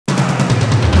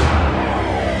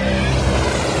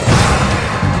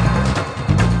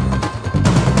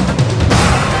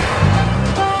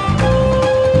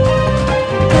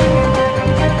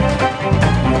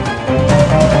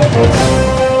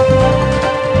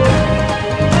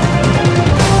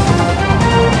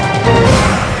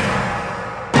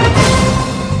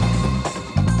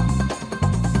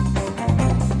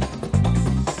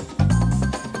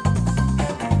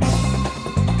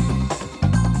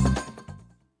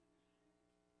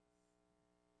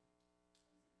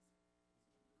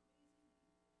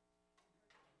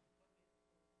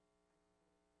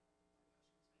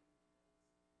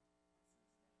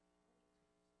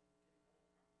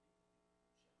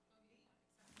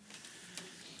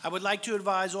I would like to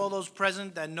advise all those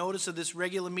present that notice of this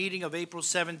regular meeting of April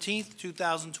 17th,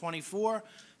 2024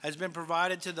 has been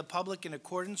provided to the public in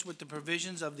accordance with the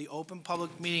provisions of the Open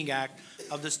Public Meeting Act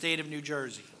of the State of New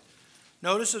Jersey.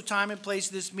 Notice of time and place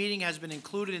of this meeting has been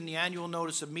included in the annual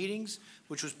notice of meetings,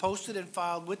 which was posted and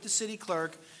filed with the city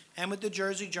clerk and with the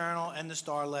Jersey Journal and the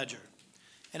Star Ledger.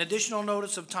 An additional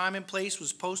notice of time and place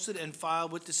was posted and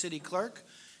filed with the city clerk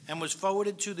and was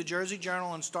forwarded to the Jersey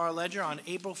Journal and Star Ledger on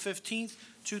April 15th,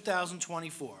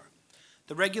 2024.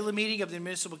 The regular meeting of the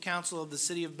Municipal Council of the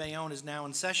City of Bayonne is now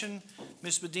in session.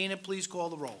 Ms. Medina, please call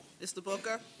the roll. Mr.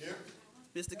 Booker? Here.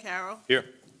 Mr. Carroll? Here.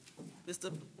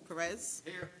 Mr. Perez?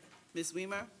 Here. Ms.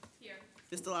 Weimer? Here.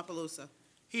 Mr. La Palusa?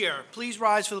 Here, please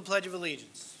rise for the Pledge of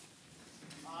Allegiance.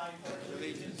 I pledge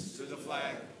allegiance to the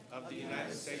flag of the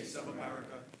United States of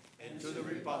America and to the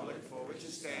republic for which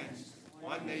it stands,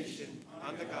 one nation,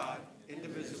 under God,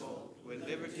 indivisible, with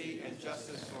liberty and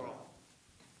justice for all.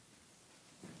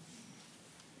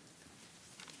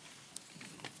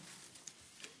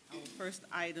 Our first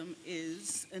item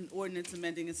is an ordinance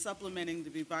amending and supplementing the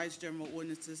revised general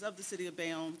ordinances of the City of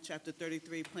Bayonne, Chapter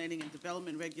 33, Planning and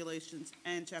Development Regulations,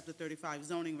 and Chapter 35,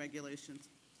 Zoning Regulations,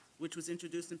 which was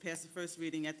introduced and passed the first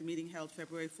reading at the meeting held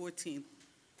February 14th,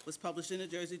 was published in the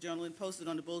Jersey Journal and posted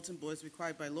on the bulletin boards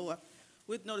required by law,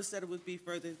 with notice that it would be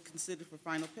further considered for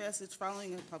final passage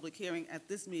following a public hearing at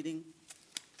this meeting,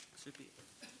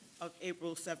 of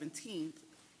April 17th,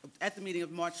 at the meeting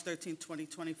of March 13th,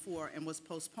 2024, and was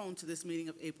postponed to this meeting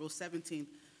of April 17th,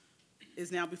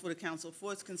 is now before the council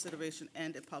for its consideration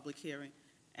and a public hearing.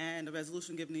 And a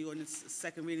resolution giving the ordinance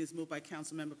second reading is moved by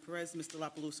Councilmember Perez. Mr.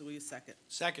 La Palusa, will you second?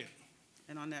 Second.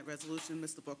 And on that resolution,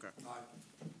 Mr. Booker. Aye.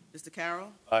 Mr.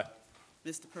 Carroll. Aye.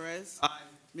 Mr. Perez. Aye.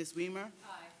 Ms. Weimer.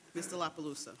 Aye. Mr. La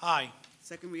Palusa. Aye.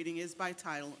 Second reading is by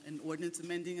title, an ordinance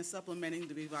amending and supplementing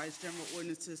the revised general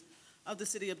ordinances of the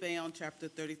City of Bayonne, Chapter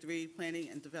 33, Planning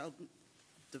and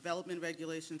Development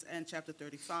Regulations, and Chapter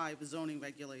 35, Zoning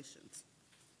Regulations.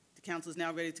 The council is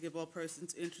now ready to give all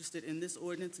persons interested in this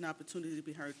ordinance an opportunity to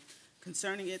be heard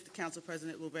concerning it. The council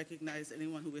president will recognize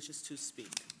anyone who wishes to speak.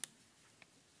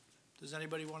 Does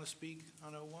anybody want to speak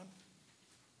on 01?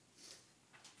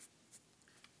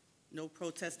 No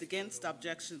protest against,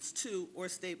 objections to, or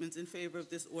statements in favor of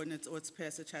this ordinance or its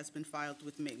passage has been filed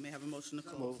with me. May I have a motion to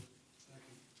close?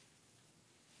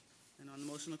 And on the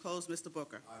motion to close, Mr.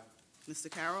 Booker. Aye.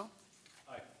 Mr. Carroll.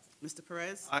 Aye. Mr.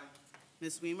 Perez. Aye.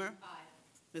 Ms. Weimer.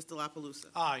 Aye. Mr. La Palusa.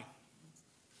 Aye.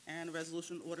 And a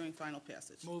resolution ordering final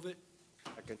passage. Move it.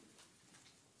 Second.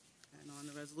 And on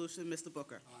the resolution, Mr.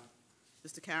 Booker. Aye.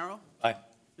 Mr. Carroll. Aye.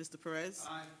 Mr. Perez.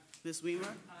 Aye. Ms. Weimer.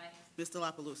 Aye. Mr.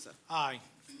 La Palusa. Aye.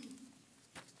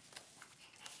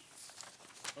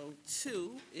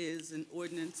 02 is an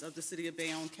ordinance of the City of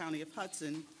Bayonne, County of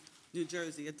Hudson, New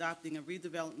Jersey, adopting a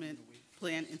redevelopment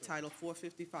plan entitled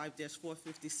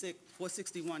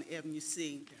 461 Avenue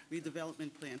C,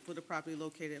 redevelopment plan for the property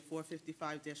located at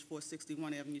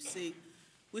 455-461 Avenue C,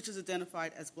 which is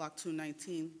identified as Block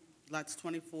 219, lots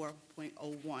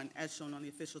 24.01, as shown on the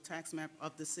official tax map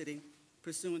of the city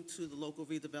pursuant to the local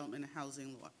redevelopment and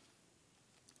housing law,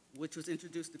 which was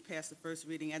introduced and passed the first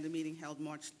reading at the meeting held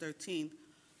March 13th,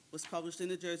 was published in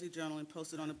the Jersey Journal and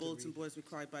posted on the bulletin boards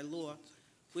required by law,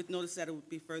 with notice that it would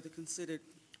be further considered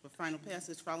for final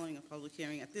passage following a public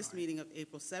hearing at this meeting of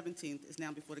April 17th, is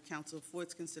now before the council for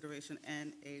its consideration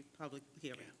and a public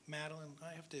hearing. Madeline,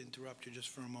 I have to interrupt you just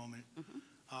for a moment.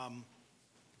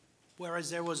 Whereas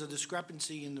there was a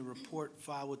discrepancy in the report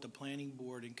filed with the planning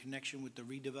board in connection with the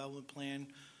redevelopment plan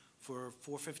for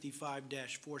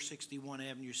 455-461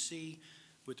 Avenue C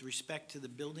with respect to the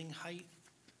building height,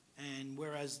 and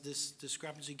whereas this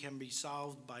discrepancy can be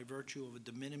solved by virtue of a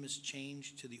de minimis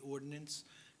change to the ordinance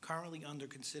currently under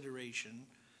consideration,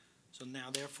 so now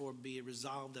therefore be it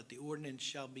resolved that the ordinance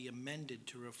shall be amended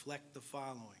to reflect the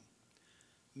following.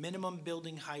 Minimum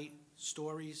building height,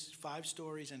 stories, 5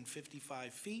 stories and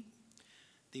 55 feet.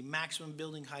 The maximum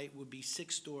building height would be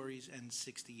 6 stories and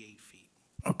 68 feet.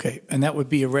 Okay, and that would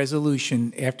be a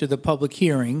resolution after the public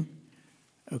hearing,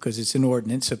 because it's an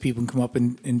ordinance, so people can come up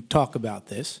and talk about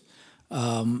this.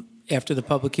 After the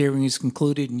public hearing is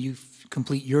concluded and you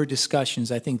complete your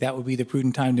discussions, I think that would be the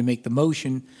prudent time to make the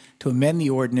motion to amend the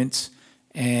ordinance,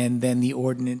 and then the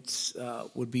ordinance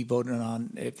would be voted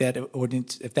on. If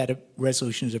that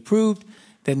resolution is approved,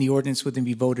 then the ordinance would then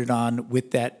be voted on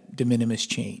with that de minimis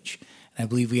change. And I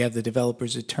believe we have the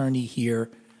developer's attorney here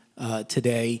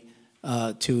today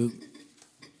to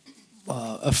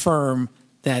affirm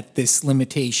that this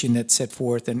limitation that's set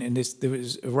forth, and this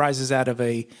arises out of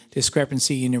a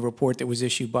discrepancy in a report that was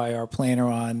issued by our planner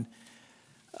on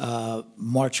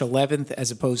March 11th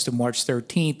as opposed to March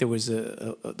 13th. There was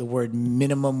the word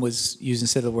minimum was used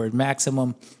instead of the word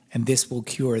maximum, and this will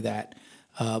cure that.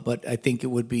 But I think it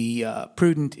would be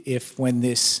prudent if when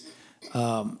this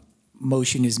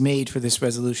motion is made for this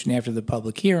resolution after the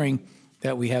public hearing,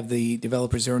 that we have the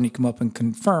developer's attorney come up and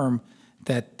confirm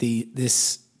that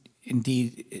this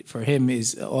indeed for him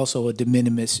is also a de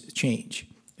minimis change.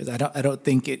 Because I don't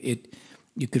think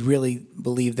you could really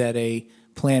believe that a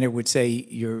planner would say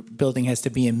your building has to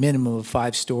be a minimum of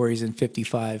 5 stories and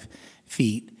 55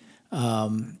 feet.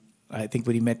 I think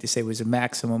what he meant to say was a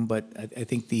maximum, but I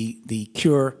think the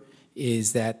cure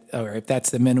is that, or if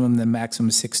that's the minimum, the maximum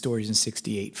is 6 stories and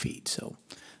 68 feet. So,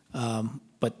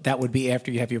 but that would be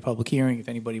after you have your public hearing. If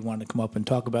anybody wanted to come up and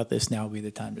talk about this, now would be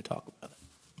the time to talk about it.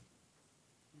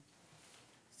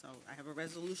 So I have a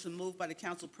resolution moved by the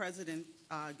council president,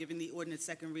 giving the ordinance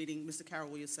second reading. Mr. Carroll,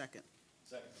 will you second?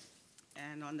 Second.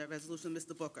 And on that resolution,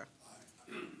 Mr. Booker.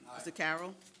 Aye. Mr.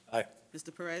 Carroll. Aye.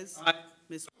 Mr. Perez. Aye.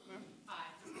 Ms. Weimer.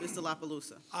 Aye. Mr. La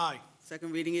Palusa. Aye.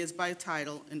 Second reading is by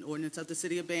title, an ordinance of the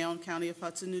City of Bayonne, County of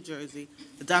Hudson, New Jersey,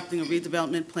 adopting a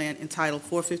redevelopment plan entitled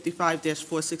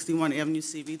 455-461 Avenue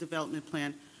C redevelopment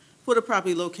plan for the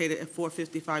property located at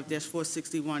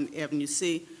 455-461 Avenue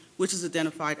C, which is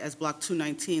identified as Block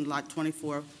 219, Lot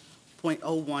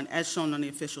 24.01, as shown on the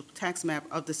official tax map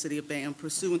of the City of Bayonne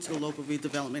pursuant to the local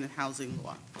redevelopment and housing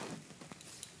law.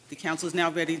 The council is now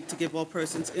ready to give all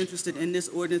persons interested in this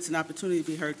ordinance an opportunity to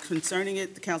be heard concerning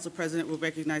it. The council president will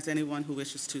recognize anyone who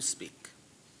wishes to speak.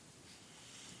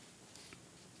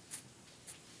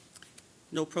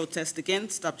 No protest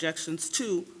against, objections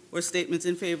to, or statements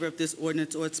in favor of this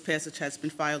ordinance or its passage has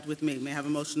been filed with me. May I have a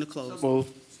motion to close? Move.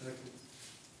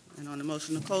 And on the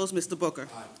motion to close, Mr. Booker.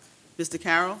 Aye. Mr.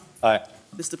 Carroll. Aye.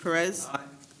 Mr. Perez. Aye.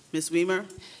 Ms. Weimer.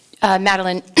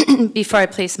 Madeline, before I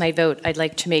place my vote, I'd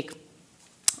like to make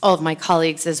all of my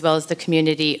colleagues as well as the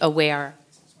community aware.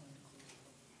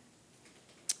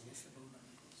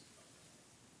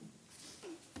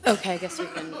 Okay, I guess we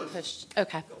can push.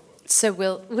 Okay, so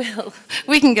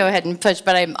we can go ahead and push,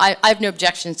 but I have no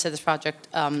objections to this project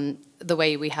the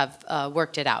way we have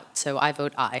worked it out. So I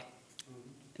vote aye.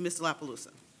 And Mr. La Palusa.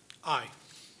 Aye.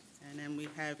 And then we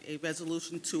have a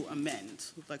resolution to amend.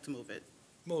 Who'd like to move it?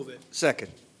 Move it.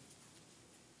 Second.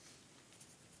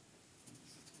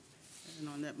 And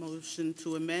on that motion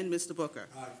to amend, Mr. Booker.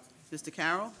 Aye. Mr.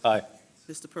 Carroll. Aye.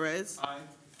 Mr. Perez. Aye.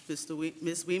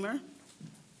 Ms. Weimer.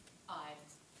 Aye.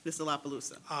 Mr. La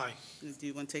Palusa. Aye. Do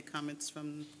you want to take comments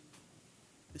from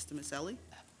Mr. Maselli?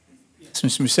 Yes,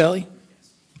 Mr. Maselli?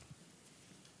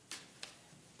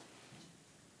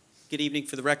 Good evening.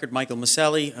 For the record, Michael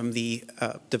Maselli. I'm the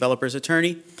developer's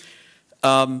attorney.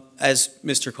 As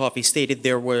Mr. Coffey stated,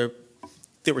 there were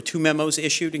 2 memos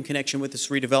issued in connection with this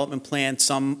redevelopment plan.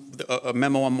 A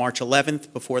memo on March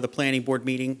 11th before the planning board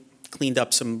meeting cleaned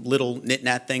up some little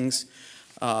nit-nat things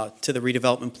to the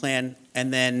redevelopment plan.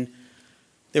 And then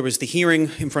there was the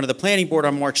hearing in front of the planning board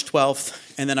on March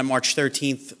 12th. And then on March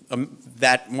 13th,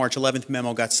 that March 11th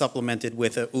memo got supplemented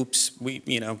with the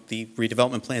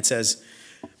redevelopment plan says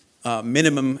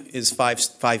minimum is 5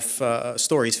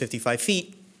 stories, 55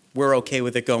 feet. We're okay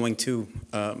with it going to,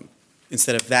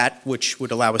 instead of that, which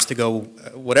would allow us to go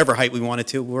whatever height we wanted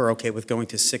to, we're okay with going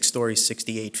to 6 stories,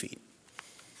 68 feet.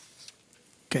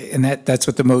 Okay, and that's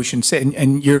what the motion said.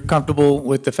 And you're comfortable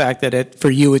with the fact that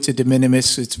for you it's a de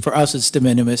minimis, for us it's de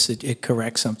minimis, it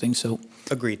corrects something, so.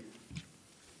 Agreed.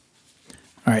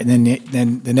 All right, and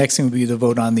then the next thing would be the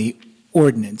vote on the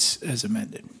ordinance as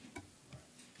amended.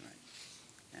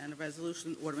 And a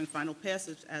resolution ordering final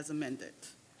passage as amended.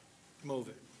 Move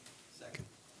it. Second.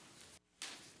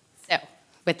 So,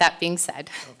 with that being said,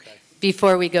 Okay.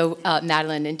 before we go,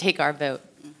 Madeline, and take our vote.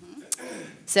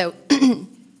 So,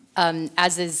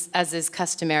 as is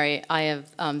customary, I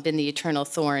have been the eternal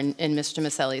thorn in Mr.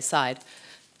 Maselli's side,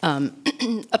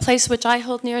 a place which I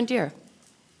hold near and dear.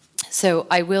 So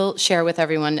I will share with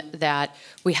everyone that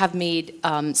we have made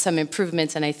some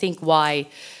improvements, and I think why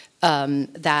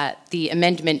that the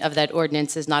amendment of that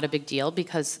ordinance is not a big deal,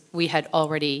 because we had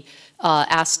already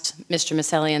asked Mr.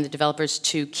 Maselli and the developers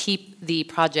to keep the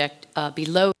project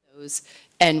below those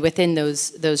and within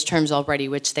those terms already,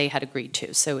 which they had agreed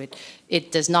to. So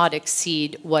it does not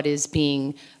exceed what is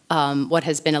being, what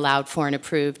has been allowed for and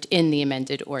approved in the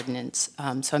amended ordinance.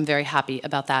 So I'm very happy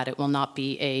about that. It will not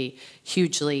be a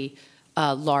hugely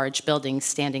large building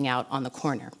standing out on the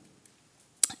corner.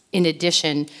 In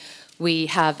addition, we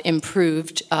have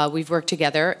improved, we've worked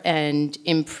together and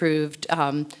improved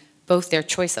both their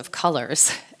choice of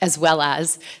colors as well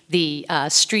as the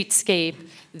streetscape,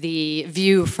 the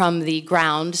view from the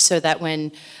ground, so that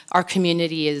when our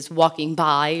community is walking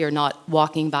by, you're not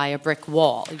walking by a brick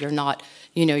wall. You're not,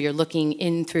 you're looking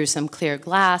in through some clear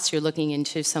glass, you're looking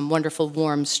into some wonderful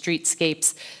warm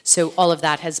streetscapes. So all of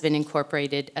that has been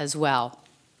incorporated as well.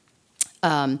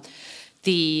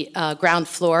 The ground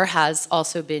floor has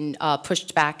also been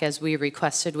pushed back as we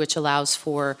requested, which allows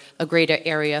for a greater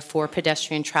area for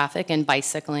pedestrian traffic and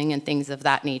bicycling and things of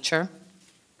that nature.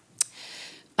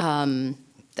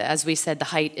 As we said, the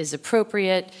height is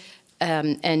appropriate.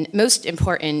 And most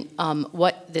important,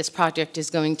 what this project is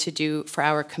going to do for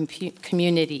our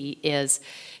community is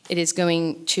it is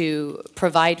going to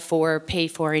provide for, pay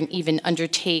for, and even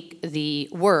undertake the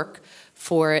work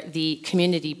for the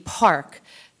community park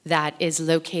that is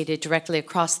located directly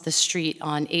across the street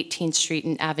on 18th Street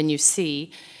and Avenue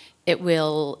C. It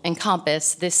will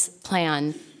encompass, this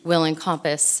plan will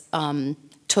encompass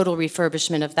total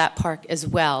refurbishment of that park as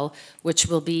well, which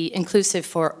will be inclusive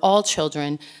for all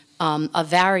children of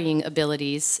varying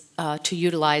abilities to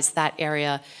utilize that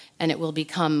area, and it will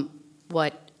become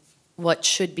what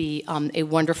should be a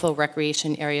wonderful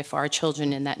recreation area for our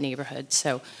children in that neighborhood.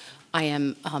 So I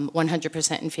am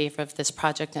 100% in favor of this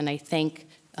project, and I thank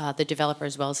the developer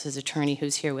as well as his attorney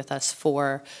who's here with us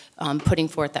for putting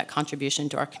forth that contribution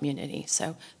to our community.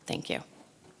 So thank you.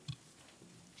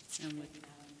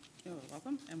 You're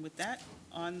welcome. And with that,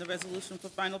 on the resolution for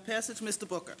final passage, Mr.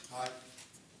 Booker. Aye.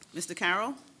 Mr.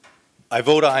 Carroll. I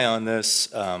vote aye on this,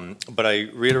 but I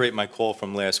reiterate my call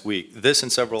from last week. This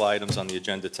and several items on the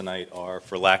agenda tonight are,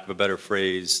 for lack of a better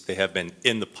phrase, they have been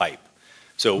in the pipe.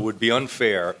 So it would be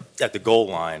unfair at the goal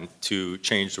line to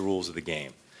change the rules of the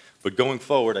game. But going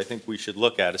forward, I think we should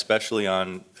look at, especially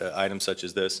on items such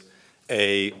as this,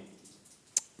 a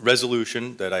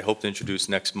resolution that I hope to introduce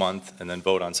next month and then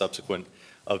vote on subsequent,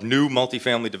 of new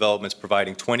multifamily developments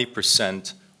providing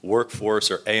 20%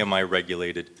 workforce or AMI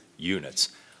regulated units.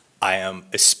 I am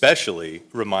especially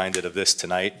reminded of this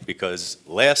tonight because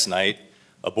last night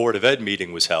a Board of Ed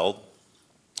meeting was held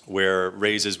where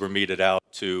raises were meted out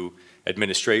to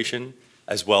administration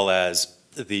as well as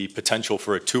the potential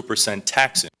for a 2%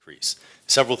 tax increase.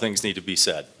 Several things need to be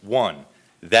said. One,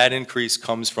 that increase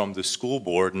comes from the school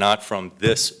board, not from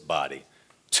this body.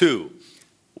 Two,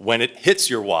 when it hits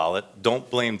your wallet, don't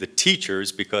blame the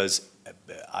teachers because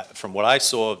from what I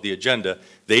saw of the agenda,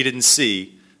 they didn't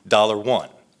see $1.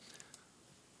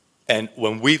 And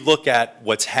when we look at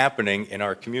what's happening in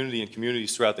our community and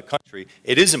communities throughout the country,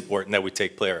 it is important that we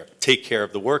take care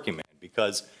of the working man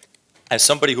because as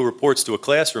somebody who reports to a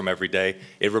classroom every day,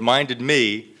 it reminded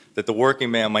me that the working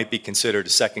man might be considered a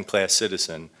second-class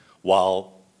citizen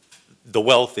while the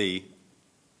wealthy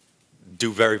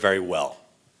do very, very well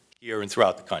here and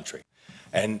throughout the country.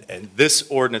 And this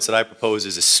ordinance that I propose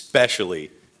is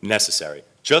especially necessary.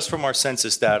 Just from our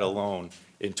census data alone,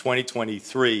 in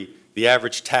 2023, the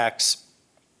average tax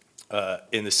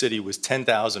in the city was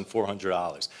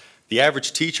 $10,400. The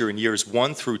average teacher in years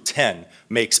 1 through 10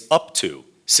 makes up to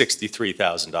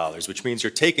 $63,000, which means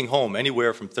you're taking home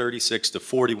anywhere from $36,000 to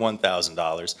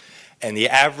 $41,000, and the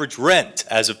average rent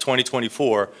as of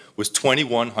 2024 was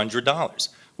 $2,100,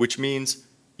 which means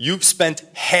you've spent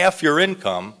half your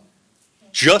income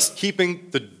just keeping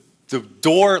the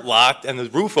door locked and the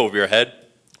roof over your head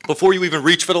before you even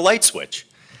reach for the light switch.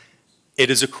 It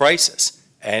is a crisis,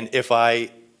 and if I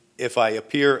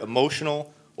appear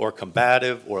emotional or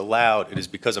combative or loud, it is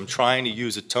because I'm trying to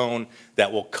use a tone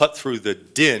that will cut through the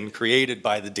din created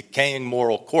by the decaying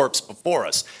moral corpse before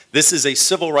us. This is a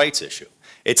civil rights issue.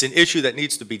 It's an issue that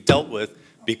needs to be dealt with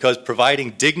because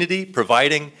providing dignity,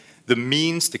 providing the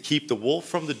means to keep the wolf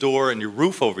from the door and your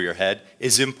roof over your head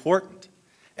is important.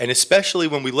 And especially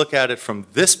when we look at it from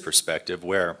this perspective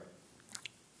where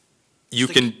you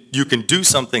can do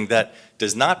something that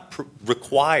does not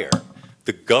require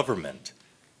the government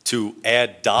to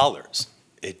add dollars.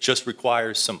 It just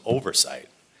requires some oversight,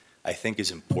 I think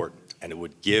is important. And it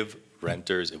would give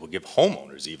renters, it would give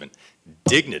homeowners even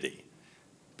dignity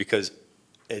because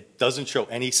it doesn't show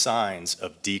any signs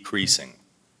of decreasing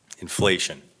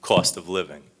inflation, cost of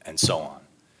living, and so on.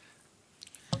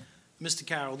 Mr.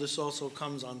 Carroll, this also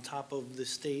comes on top of the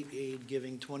state aid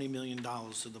giving $20 million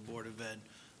to the Board of Ed.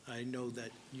 I know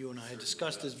that you and I had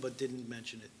discussed this, but didn't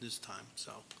mention it this time,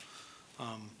 so.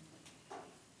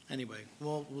 Anyway,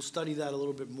 we'll study that a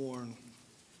little bit more, and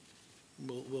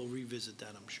we'll revisit that,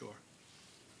 I'm sure.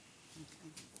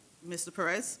 Mr.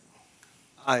 Perez.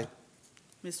 Aye.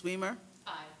 Ms. Weimer.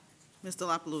 Aye. Mr.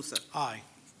 La Palusa. Aye.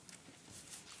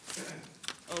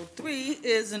 03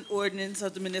 is an ordinance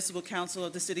of the Municipal Council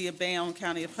of the City of Bayonne,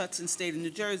 County of Hudson, State of New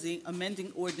Jersey,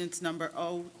 amending ordinance number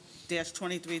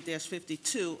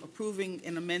O-23-52, approving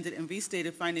an amended and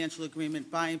restated financial agreement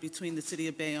by and between the City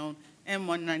of Bayonne and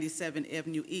 197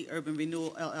 Avenue E Urban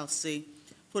Renewal LLC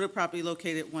for the property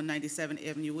located at 197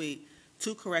 Avenue E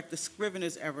to correct the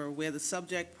scrivener's error where the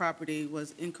subject property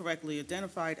was incorrectly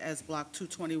identified as Block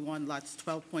 221, lots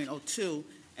 12.02,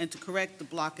 and to correct the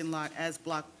block and lot as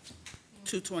Block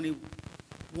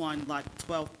 221, lot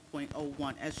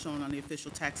 12.01, as shown on the official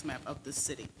tax map of the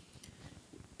city.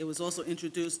 It was also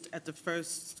introduced at the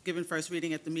given first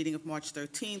reading at the meeting of March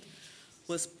 13th,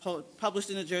 was published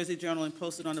in the Jersey Journal and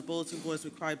posted on the bulletin boards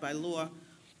required by law,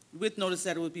 with notice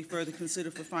that it would be further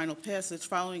considered for final passage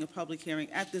following a public hearing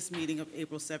at this meeting of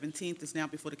April 17th, is now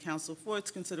before the council for its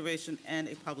consideration and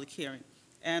a public hearing.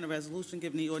 And a resolution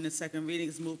giving the ordinance second reading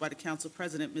is moved by the council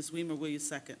president. Ms. Weimer, will you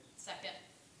second? Second.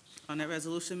 On that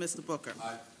resolution, Mr. Booker.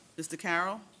 Aye. Mr.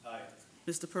 Carroll. Aye.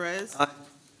 Mr. Perez. Aye.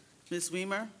 Ms.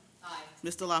 Weimer. Aye.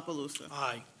 Mr. La Palusa.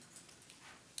 Aye.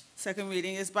 Second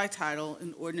reading is by title,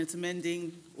 an ordinance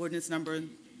amending ordinance number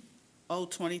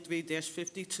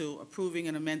O-23-52, approving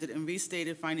an amended and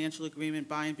restated financial agreement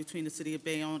by and between the City of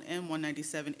Bayonne and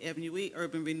 197 Avenue E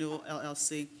Urban Renewal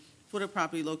LLC for the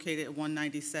property located at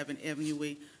 197 Avenue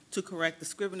E to correct the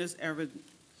scrivener's error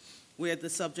where the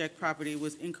subject property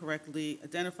was incorrectly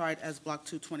identified as Block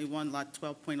 221, Lot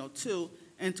 12.02,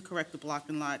 and to correct the block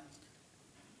and lot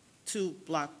to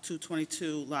Block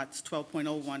 222, lots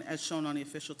 12.01, as shown on the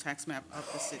official tax map of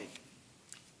the city.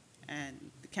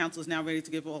 And the council is now ready to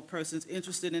give all persons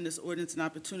interested in this ordinance an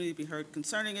opportunity to be heard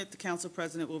concerning it. The council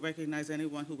president will recognize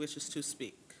anyone who wishes to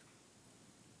speak.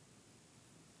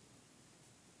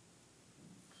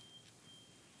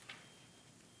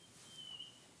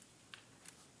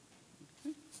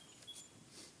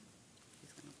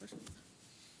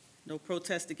 No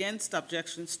protest against,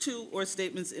 objections to, or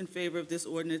statements in favor of this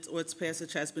ordinance or its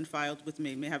passage has been filed with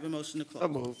me. May I have a motion to close? So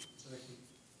moved.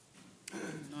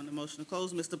 On the motion to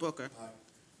close, Mr. Booker. Aye.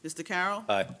 Mr. Carroll.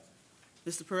 Aye.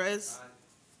 Mr. Perez. Aye.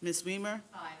 Ms. Weimer.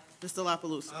 Aye. Mr. La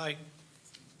Palusa. Aye.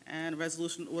 And a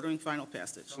resolution ordering final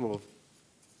passage. So moved.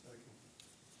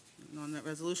 And on that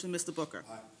resolution, Mr. Booker.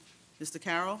 Aye. Mr.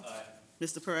 Carroll. Aye.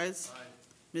 Mr. Perez. Aye.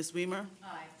 Ms. Weimer.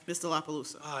 Aye. Mr. La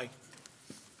Palusa. Aye.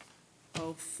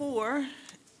 04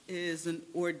 is an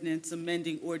ordinance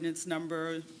amending ordinance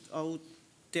number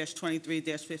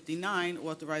O-23-59,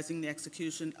 authorizing the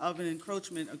execution of an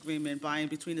encroachment agreement by and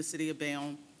between the City of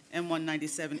Bayonne and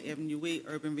 197 Avenue E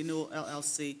Urban Renewal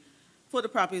LLC for the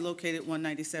property located at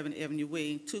 197 Avenue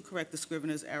E to correct the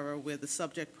scrivener's error where the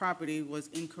subject property was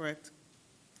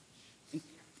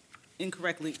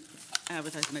incorrectly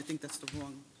advertised, and I think that's the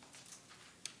wrong.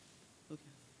 Okay.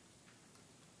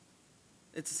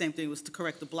 It's the same thing, it was to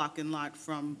correct the block and lot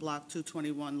from Block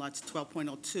 221, lots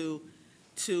 12.02,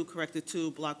 to correct it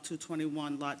to Block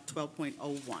 221, lot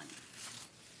 12.01.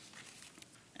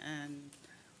 And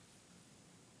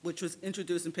which was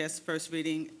introduced and passed first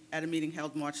reading at a meeting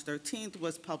held March 13th,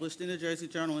 was published in the Jersey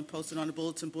Journal and posted on the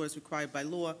bulletin boards required by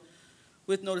law,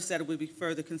 with notice that it would be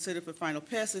further considered for final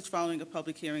passage following a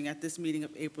public hearing at this meeting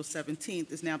of April 17th,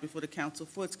 is now before the council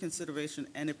for its consideration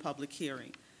and a public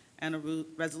hearing. And a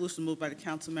resolution moved by the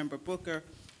council member Booker,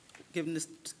 given this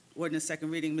ordinance second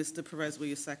reading. Mr. Perez, will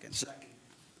you second? Second.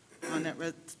 On that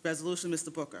resolution,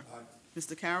 Mr. Booker. Aye.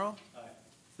 Mr. Carroll. Aye.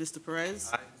 Mr.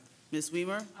 Perez. Aye. Ms.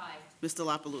 Weimer. Aye. Mr.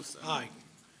 La Palusa. Aye.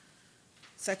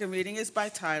 Second reading is by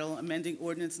title, amending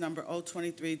ordinance number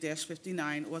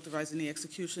O-23-59, authorizing the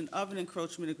execution of an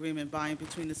encroachment agreement by and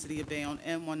between the City of Bayonne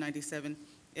and 197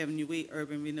 Avenue E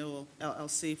Urban Renewal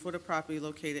LLC for the property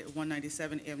located at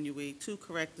 197 Avenue E to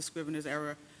correct the scrivener's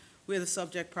error where the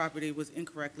subject property was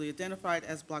incorrectly identified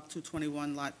as Block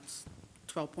 221, Lot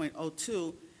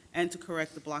 12.02, and to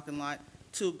correct the block and lot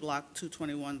to Block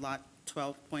 221, Lot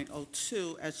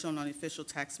 12.02, as shown on the official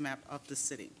tax map of the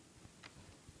city.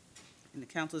 And the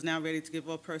council is now ready to give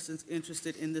all persons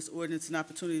interested in this ordinance an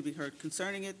opportunity to be heard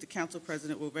concerning it. The council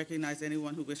president will recognize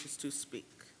anyone who wishes to speak.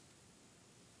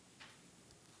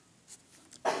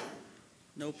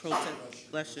 No protest,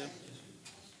 bless you.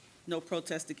 No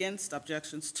protest against,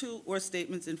 objections to, or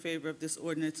statements in favor of this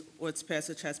ordinance or its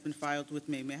passage has been filed with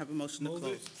me. May I have a motion to Move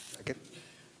close? it. Second.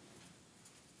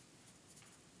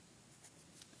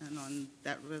 And on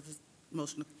that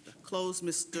motion to close,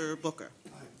 Mr. Booker.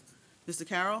 Mr.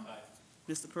 Carroll.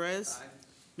 Mr. Perez.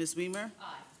 Ms. Weimer.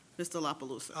 Aye. Mr. La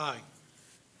Palusa. Aye.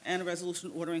 And a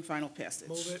resolution ordering final passage.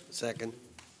 Move it. Second.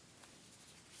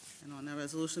 And on that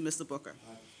resolution, Mr. Booker.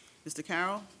 Mr.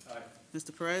 Carroll. Aye.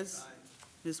 Mr. Perez.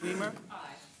 Ms. Weimer. Aye.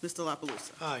 Mr. La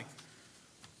Palusa. Aye.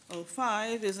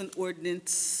 05 is an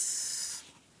ordinance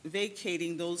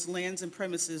vacating those lands and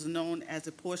premises known as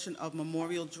a portion of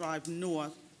Memorial Drive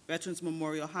North, Veterans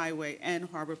Memorial Highway, and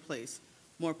Harbor Place,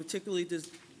 more particularly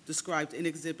described in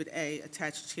Exhibit A,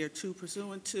 attached here to,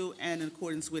 pursuant to, and in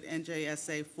accordance with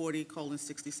NJSA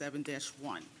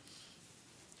 40:67-1,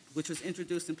 which was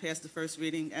introduced and passed the first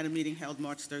reading at a meeting held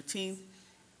March 13th,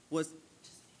 was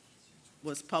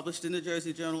published in the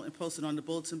Jersey Journal and posted on the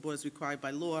bulletin board as required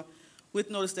by law, with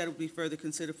notice that it will be further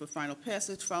considered for final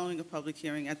passage following a public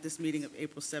hearing at this meeting of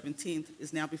April 17th,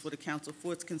 is now before the council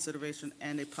for its consideration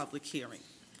and a public hearing.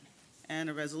 And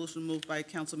a resolution moved by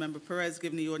Councilmember Perez,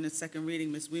 giving the ordinance second reading.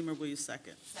 Ms. Weimer, will you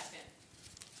second? Second.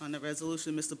 On the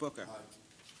resolution, Mr. Booker.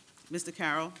 Mr.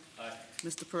 Carroll. Aye.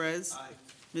 Mr. Perez. Aye.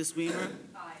 Ms. Weimer.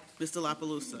 Aye. Mr. La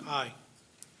Palusa. Aye.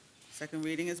 Second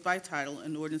reading is by title,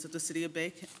 an ordinance of the City of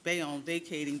Bayonne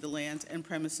vacating the lands and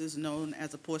premises known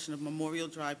as a portion of Memorial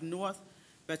Drive North,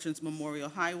 Veterans Memorial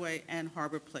Highway, and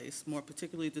Harbor Place, more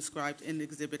particularly described in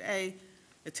Exhibit A,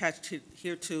 attached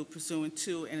hereto pursuant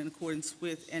to and in accordance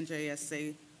with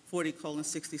NJSA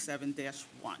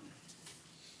 40:67-1.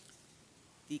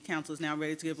 The council is now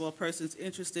ready to give all persons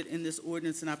interested in this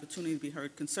ordinance an opportunity to be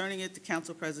heard concerning it. The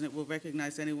council president will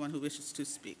recognize anyone who wishes to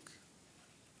speak.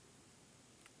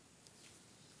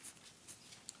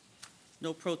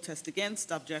 No protest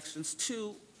against, objections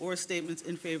to, or statements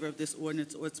in favor of this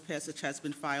ordinance or its passage has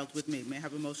been filed with me. May I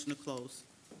have a motion to close?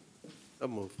 So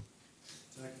move.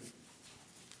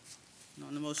 And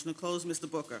on the motion to close, Mr.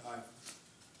 Booker. Aye.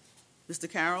 Mr.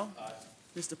 Carroll. Aye.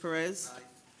 Mr. Perez. Aye.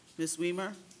 Ms.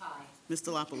 Weimer. Aye.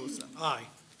 Mr. La Palusa. Aye.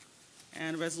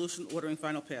 And a resolution ordering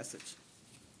final passage.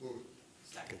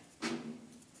 Second.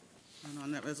 And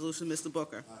on that resolution, Mr.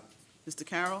 Booker. Aye. Mr.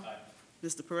 Carroll. Aye.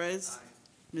 Mr. Perez. Aye.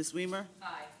 Ms. Weimer.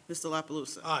 Aye. Mr. La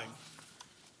Palusa. Aye.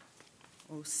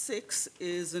 06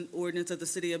 is an ordinance of the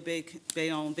City of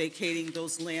Bayonne vacating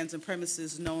those lands and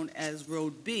premises known as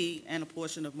Road B and a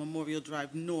portion of Memorial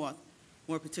Drive North,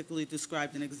 more particularly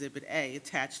described in Exhibit A,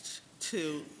 attached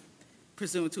to,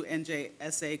 pursuant to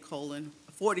NJSA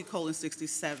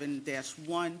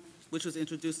 40:67-1, which was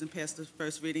introduced and passed the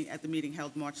first reading at the meeting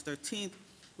held March 13th,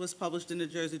 was published in the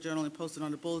Jersey Journal and posted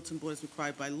on the bulletin board as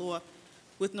required by law,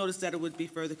 with notice that it would be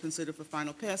further considered for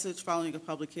final passage following a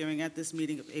public hearing at this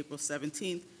meeting of April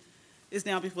 17th, is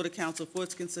now before the council for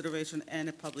its consideration and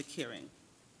a public hearing.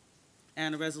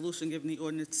 And a resolution giving the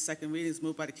ordinance second reading is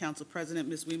moved by the council president.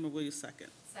 Ms. Weimer, will you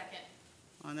second? Second.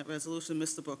 On that resolution,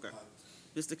 Mr. Booker.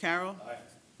 Mr. Carroll. Aye.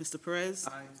 Mr. Perez.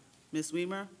 Aye. Ms.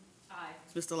 Weimer. Aye.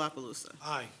 Mr. La Palusa.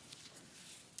 Aye.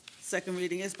 Second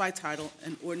reading is by title,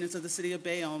 an ordinance of the City of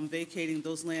Bayonne vacating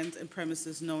those lands and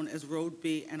premises known as Road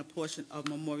B and a portion of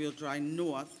Memorial Drive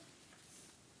North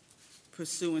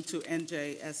pursuant to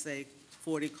NJSA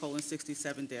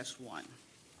 40:67-1.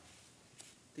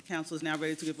 The council is now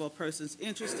ready to give all persons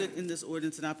interested in this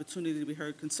ordinance an opportunity to be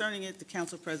heard concerning it. The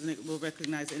council president will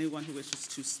recognize anyone who wishes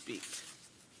to speak.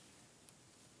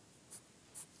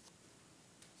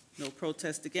 No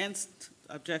protest against,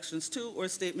 objections to, or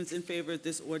statements in favor of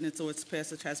this ordinance or its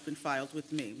passage has been filed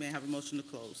with me. May I have a motion to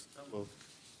close? So move.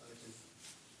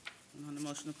 And on the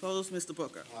motion to close, Mr.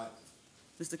 Booker. Aye.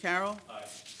 Mr. Carroll. Aye.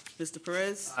 Mr.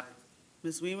 Perez. Aye.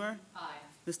 Ms. Weimer. Aye.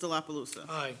 Mr. La Palusa.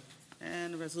 Aye.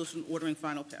 And a resolution ordering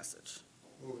final passage.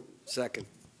 Second.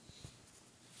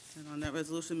 And on that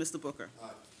resolution, Mr. Booker.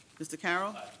 Aye. Mr.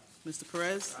 Carroll. Aye. Mr.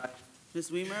 Perez. Aye. Ms.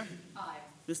 Weimer. Aye.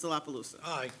 Mr. La Palusa.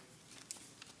 Aye.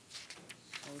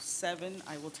 07,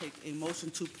 I will take a motion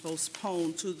to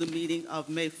postpone to the meeting of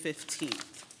May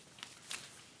 15th.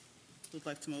 Who'd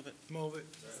like to move it? Move it.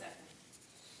 Second.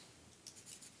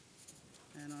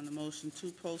 And on the motion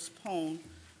to postpone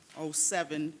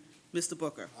 07, Mr.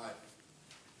 Booker. Aye.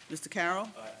 Mr. Carroll.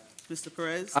 Aye. Mr.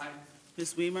 Perez. Aye.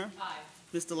 Ms. Weimer. Aye.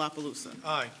 Mr. La Palusa.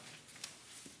 Aye.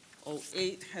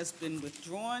 08 has been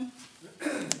withdrawn.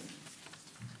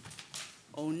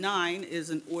 09 is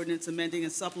an ordinance amending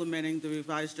and supplementing the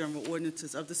revised general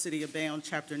ordinances of the City of Bayonne,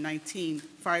 Chapter 19,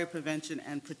 Fire Prevention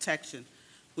and Protection,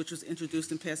 which was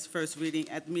introduced and passed first reading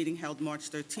at the meeting held March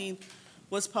 13th,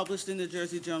 was published in the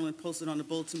Jersey Journal and posted on the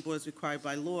bulletin board as required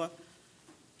by law,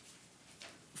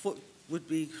 would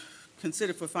be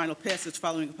considered for final passage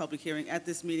following a public hearing at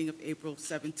this meeting of April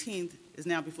 17th, is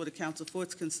now before the council for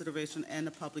its consideration and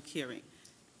a public hearing.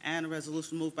 And a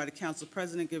resolution moved by the council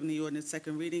president giving the ordinance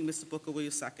second reading. Mr. Booker, will you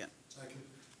second? Second.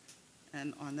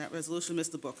 And on that resolution,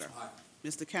 Mr. Booker. Aye.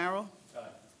 Mr. Carroll. Aye.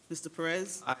 Mr.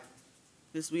 Perez. Aye.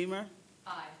 Ms. Weimer.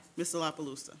 Aye. Mr. La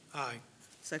Palusa. Aye.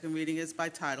 Second reading is by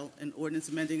title, an ordinance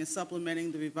amending and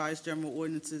supplementing the revised general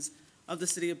ordinances of the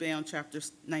City of Bayonne, Chapter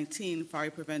 19,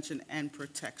 Fire Prevention and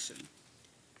Protection.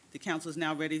 The council is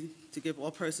now ready to give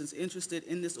all persons interested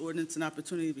in this ordinance an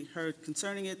opportunity to be heard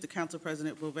concerning it. The council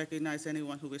president will recognize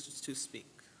anyone who wishes to speak.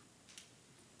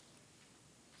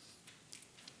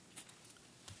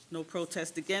 No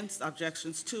protest against,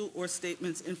 objections to, or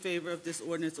statements in favor of this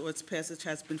ordinance or its passage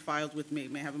has been filed with me.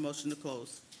 May I have a motion to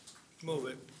close? Move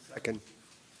it. Second.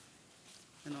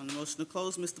 And on the motion to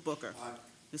close, Mr. Booker. Aye.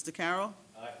 Mr. Carroll.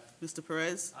 Aye. Mr.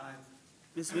 Perez. Aye.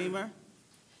 Ms. Weimer.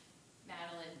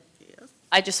 Madeline. Yes.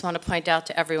 I just want to point out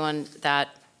to everyone that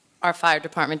our fire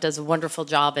department does a wonderful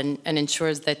job and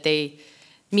ensures that they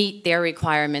meet their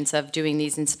requirements of doing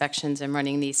these inspections and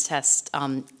running these tests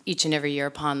each and every year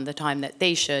upon the time that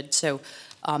they should. So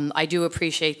I do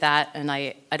appreciate that, and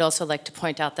I'd also like to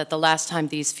point out that the last time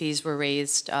these fees were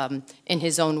raised, in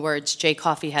his own words, Jay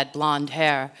Coffey had blonde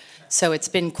hair, so it's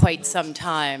been quite some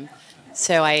time.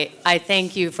 So I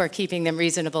thank you for keeping them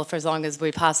reasonable for as long as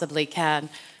we possibly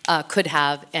could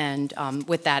have, and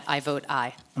with that, I vote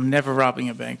aye. I'm never robbing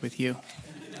a bank with you.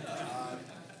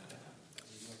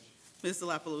 Mr.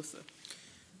 La Palusa.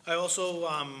 I also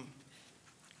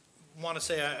want to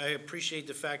say I appreciate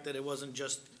the fact that it wasn't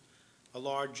just a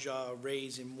large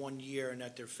raise in 1 year and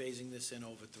that they're phasing this in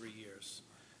over 3 years.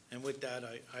 And with that,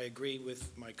 I agree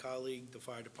with my colleague. The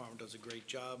fire department does a great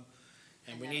job.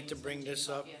 And we need to bring this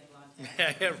up.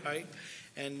 Yeah, right.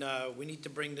 And we need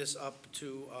to bring this up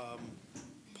to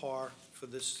par for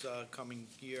this coming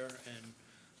year, and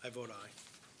I vote aye.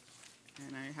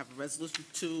 And I have a resolution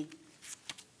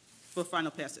for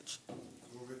final passage. Second.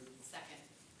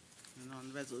 And on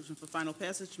the resolution for final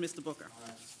passage, Mr. Booker.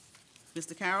 Aye.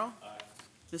 Mr. Carroll. Aye.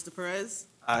 Mr. Perez.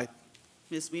 Aye.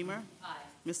 Ms. Weimer. Aye.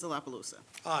 Mr. La Palusa.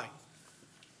 Aye.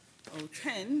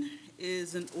 010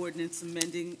 is an ordinance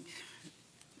amending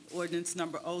ordinance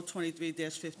number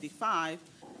 023-55,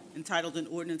 entitled an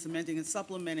ordinance amending and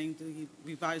supplementing the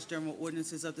revised general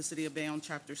ordinances of the City of Bayonne,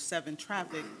 Chapter 7,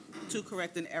 Traffic, to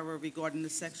correct an error regarding the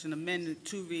section amended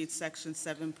to read Section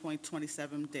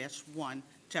 7.27-1,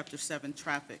 Chapter 7,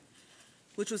 Traffic,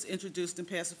 which was introduced and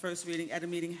passed the first reading at a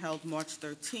meeting held March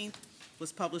 13th,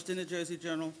 was published in the Jersey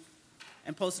Journal,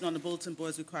 and posted on the bulletin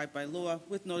boards required by law,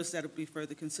 with notice that it will be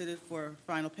further considered for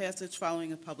final passage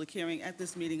following a public hearing at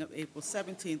this meeting of April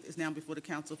 17th, is now before the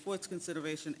council for its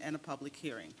consideration and a public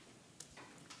hearing.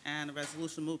 And a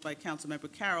resolution moved by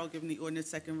Councilmember Carroll, giving the ordinance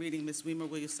second reading. Ms. Weimer,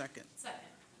 will you second? Second.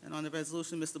 And on the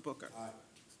resolution, Mr. Booker. Aye.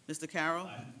 Mr. Carroll.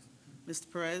 Aye.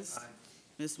 Mr. Perez. Aye.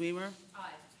 Ms. Weimer.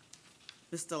 Aye.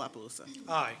 Mr. La Palusa.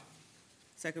 Aye.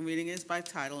 Second reading is by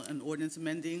title, an ordinance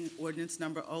amending ordinance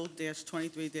number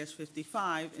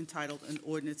 0-23-55, entitled an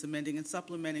ordinance amending and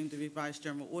supplementing the revised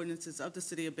general ordinances of the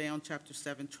City of Bayonne, Chapter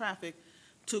 7, Traffic,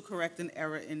 to correct an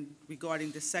error regarding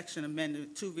the section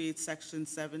amended to read Section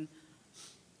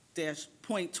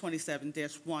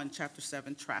 7.27-1, Chapter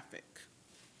 7, Traffic.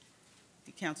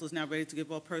 The council is now ready to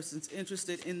give all persons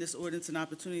interested in this ordinance an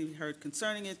opportunity to be heard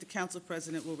concerning it. The council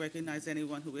president will recognize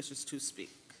anyone who wishes to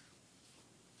speak.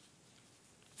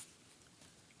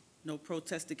 No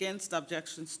protest against,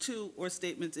 objections to, or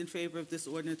statements in favor of this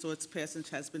ordinance or its passage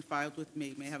has been filed with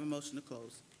me. May I have a motion to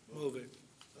close? Move it.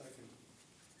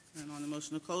 And on the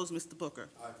motion to close, Mr. Booker.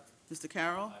 Aye. Mr.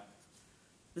 Carroll.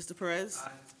 Mr. Perez.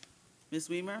 Aye. Ms.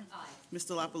 Weimer. Aye.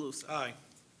 Mr. La Palusa. Aye.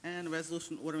 And a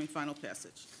resolution ordering final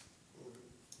passage.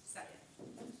 Second.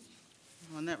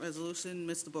 On that resolution,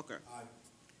 Mr. Booker. Aye.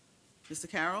 Mr.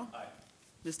 Carroll. Aye.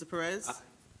 Mr. Perez. Aye.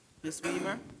 Ms.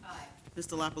 Weimer. Aye.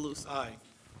 Mr. La Palusa. Aye.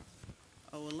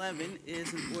 011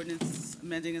 is an ordinance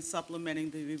amending and supplementing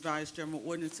the revised general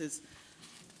ordinances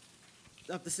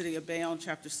of the City of Bayonne,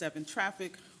 Chapter 7,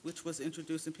 Traffic, which was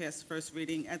introduced and passed first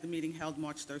reading at the meeting held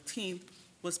March 13th,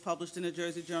 was published in the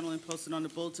Jersey Journal and posted on the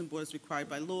bulletin boards required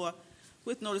by law,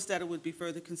 with notice that it would be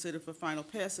further considered for final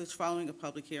passage following a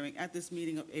public hearing at this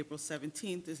meeting of April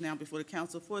 17th, is now before the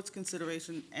council for its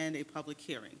consideration and a public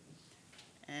hearing.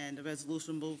 And a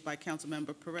resolution moved by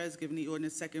Councilmember Perez, giving the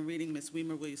ordinance second reading. Ms.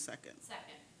 Weimer, will you second?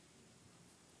 Second.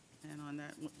 And on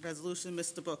that resolution,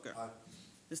 Mr. Booker. Aye.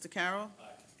 Mr. Carroll. Aye.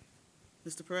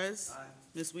 Mr. Perez. Aye.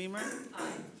 Ms. Weimer.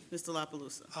 Aye. Mr. La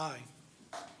Palusa. Aye.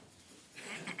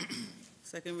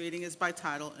 Second reading is by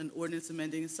title, an ordinance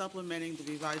amending and supplementing the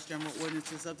revised general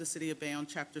ordinances of the City of Bayonne,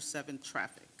 Chapter 7,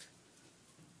 Traffic.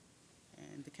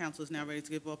 And the council is now ready to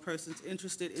give all persons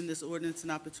interested in this ordinance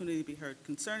an opportunity to be heard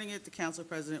concerning it. The council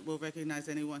president will recognize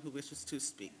anyone who wishes to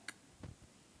speak.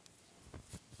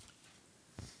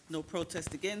 No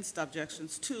protest against,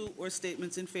 objections to, or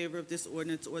statements in favor of this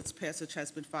ordinance or its passage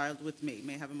has been filed with me.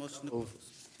 May I have a motion to close?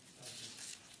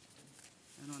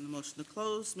 And on the motion to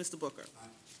close, Mr. Booker. Aye.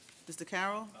 Mr.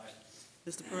 Carroll. Aye.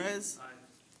 Mr. Perez. Aye.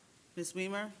 Ms.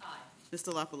 Weimer. Aye.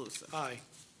 Mr. La Palusa. Aye.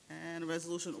 And a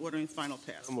resolution ordering final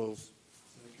pass. So moved.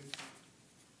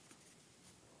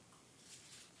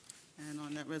 And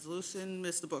on that resolution,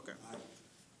 Mr. Booker.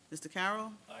 Mr.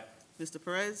 Carroll. Mr.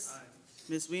 Perez.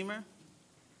 Ms. Weimer.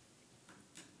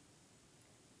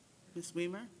 Ms.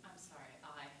 Weimer. I'm sorry,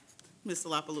 aye. Mr.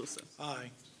 La Palusa.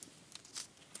 Aye.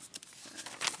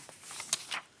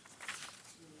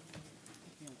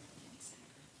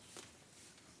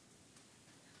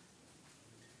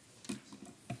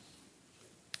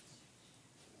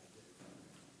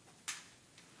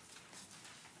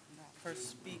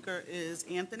 First speaker is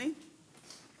Anthony.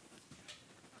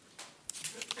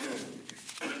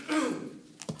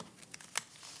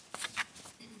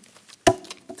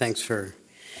 Thanks for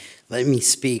letting me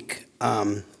speak.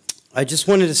 I just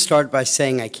wanted to start by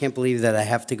saying I can't believe that I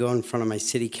have to go in front of my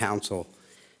city council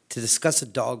to discuss a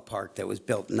dog park that was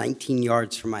built 19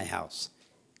 yards from my house.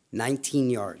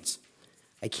 19 yards.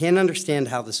 I can't understand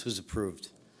how this was approved.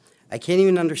 I can't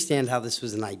even understand how this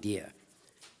was an idea.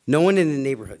 No one in the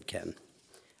neighborhood can.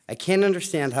 I can't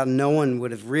understand how no one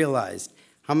would have realized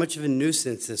how much of a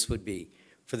nuisance this would be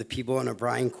for the people on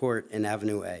O'Brien Court and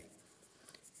Avenue A.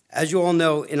 As you all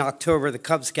know, in October, the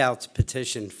Cub Scouts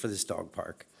petitioned for this dog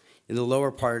park in the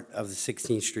lower part of the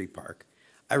 16th Street Park.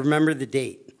 I remember the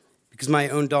date because my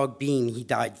own dog, Bean, he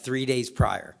died 3 days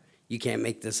prior. You can't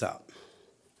make this up.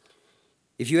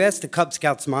 If you ask the Cub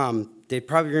Scouts' mom, they'd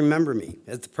probably remember me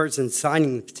as the person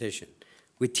signing the petition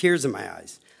with tears in my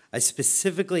eyes. I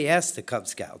specifically asked the Cub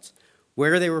Scouts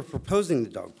where they were proposing the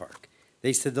dog park.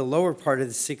 They said the lower part of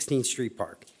the 16th Street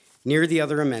Park, near the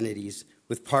other amenities,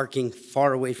 with parking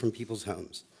far away from people's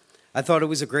homes. I thought it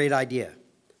was a great idea.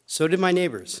 So did my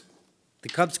neighbors. The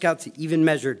Cub Scouts even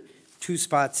measured 2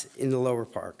 spots in the lower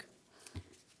park.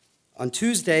 On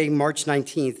Tuesday, March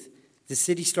 19th, the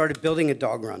city started building a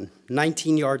dog run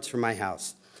 19 yards from my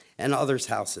house and others'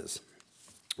 houses.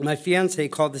 My fiance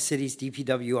called the city's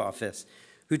DPW office,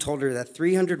 who told her that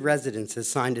 300 residents had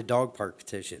signed a dog park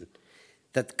petition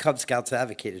that the Cub Scouts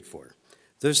advocated for.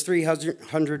 Those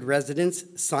 300 residents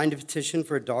signed a petition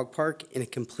for a dog park in a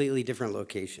completely different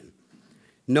location.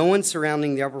 No one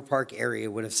surrounding the Upper Park area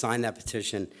would have signed that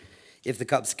petition if the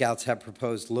Cub Scouts had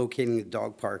proposed locating the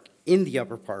dog park in the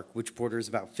Upper Park, which borders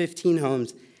about 15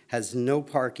 homes, has no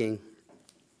parking.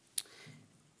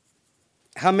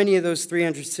 How many of those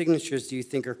 300 signatures do you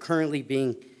think are currently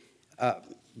being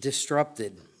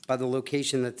disrupted by the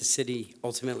location that the city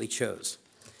ultimately chose?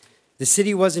 The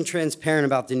city wasn't transparent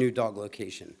about the new dog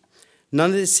location. None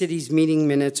of the city's meeting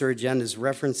minutes or agendas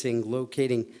referencing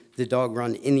locating the dog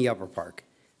run in the Upper Park.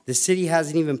 The city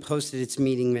hasn't even posted its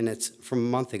meeting minutes from a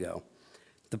month ago.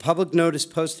 The public notice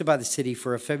posted by the city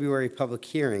for a February public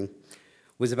hearing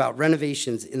was about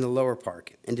renovations in the lower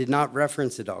park and did not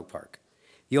reference the dog park.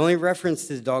 The only reference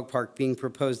to the dog park being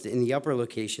proposed in the upper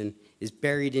location is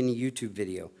buried in a YouTube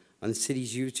video on the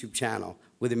city's YouTube channel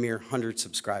with a mere 100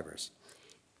 subscribers.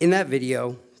 In that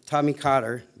video, Tommy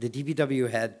Cotter, the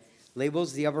DPW head,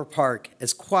 labels the Upper Park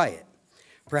as quiet.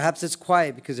 Perhaps it's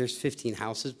quiet because there's 15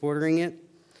 houses bordering it.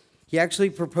 He actually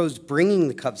proposed bringing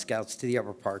the Cub Scouts to the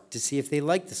Upper Park to see if they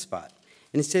liked the spot.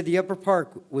 And he said the Upper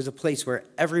Park was a place where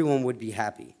everyone would be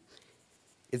happy.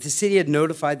 If the city had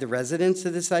notified the residents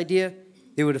of this idea,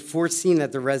 they would have foreseen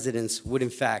that the residents would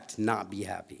in fact not be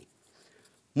happy.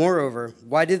 Moreover,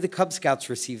 why did the Cub Scouts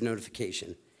receive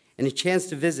notification and a chance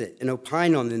to visit and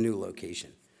opine on the new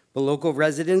location, but local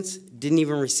residents didn't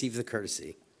even receive the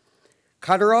courtesy?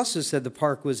 Cotter also said the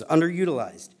park was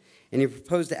underutilized, and he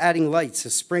proposed adding lights, a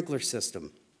sprinkler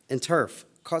system, and turf,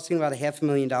 costing about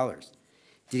 $500,000.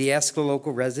 Did he ask the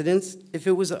local residents if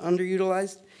it was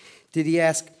underutilized? Did he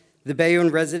ask the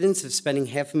Bayonne residents if spending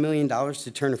 $500,000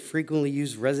 to turn a frequently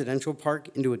used residential park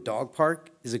into a dog park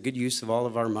is a good use of all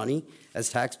of our money as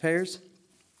taxpayers?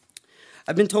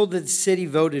 I've been told that the city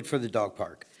voted for the dog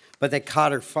park, but that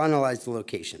Cotter finalized the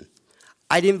location.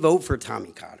 I didn't vote for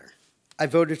Tommy Cotter. I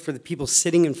voted for the people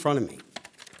sitting in front of me.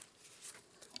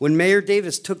 When Mayor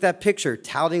Davis took that picture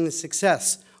touting the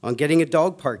success on getting a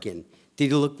dog park in,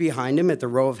 did he look behind him at the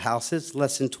row of houses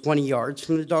less than 20 yards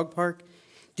from the dog park?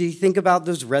 Did he think about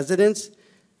those residents?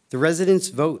 The residents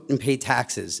vote and pay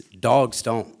taxes. Dogs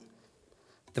don't.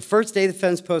 The first day the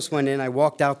fence post went in, I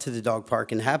walked out to the dog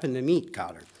park and happened to meet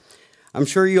Cotter. I'm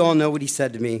sure you all know what he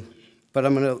said to me, but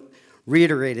I'm going to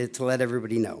reiterate it to let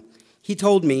everybody know. He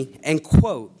told me, and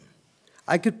quote,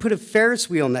 I could put a Ferris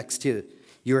wheel next to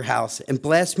your house and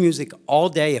blast music all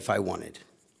day if I wanted.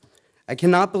 I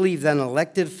cannot believe that an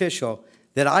elected official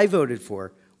that I voted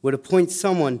for would appoint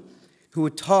someone who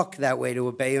would talk that way to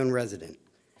a Bayonne resident.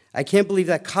 I can't believe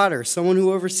that Cotter, someone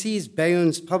who oversees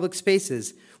Bayonne's public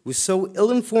spaces, was so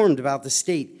ill-informed about the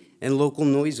state and local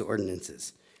noise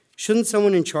ordinances. Shouldn't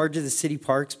someone in charge of the city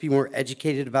parks be more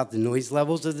educated about the noise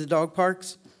levels of the dog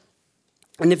parks?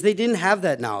 And if they didn't have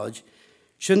that knowledge,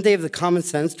 shouldn't they have the common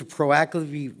sense to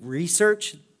proactively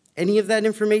research any of that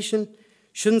information?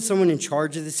 Shouldn't someone in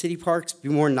charge of the city parks be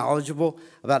more knowledgeable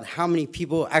about how many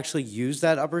people actually use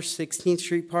that Upper 16th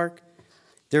Street Park?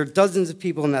 There are dozens of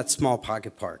people in that small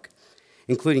pocket park,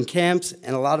 including camps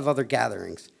and a lot of other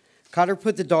gatherings. Cotter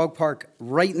put the dog park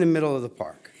right in the middle of the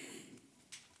park,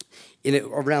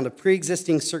 around a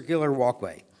pre-existing circular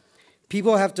walkway.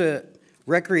 People have to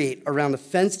recreate around a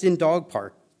fenced-in dog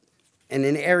park in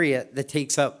an area that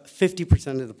takes up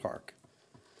 50% of the park.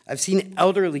 I've seen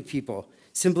elderly people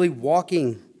simply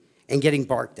walking and getting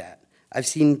barked at. I've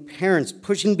seen parents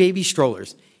pushing baby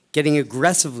strollers, getting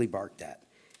aggressively barked at.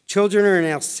 Children are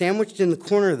now sandwiched in the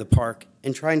corner of the park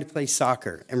and trying to play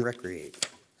soccer and recreate.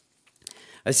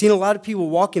 I've seen a lot of people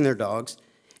walking their dogs,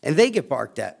 and they get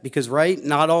barked at because, right,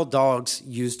 not all dogs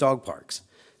use dog parks.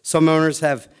 Some owners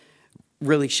have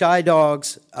really shy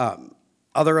dogs.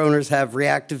 Other owners have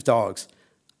reactive dogs.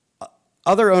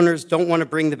 Other owners don't want to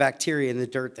bring the bacteria and the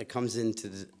dirt that comes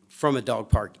from a dog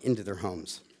park into their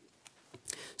homes.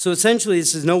 So essentially,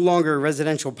 this is no longer a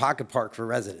residential pocket park for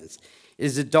residents. It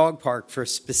is a dog park for a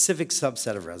specific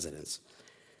subset of residents.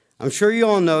 I'm sure you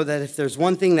all know that if there's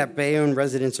one thing that Bayonne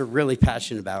residents are really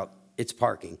passionate about, it's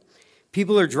parking.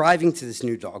 People are driving to this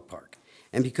new dog park,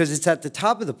 and because it's at the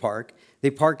top of the park,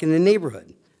 they park in the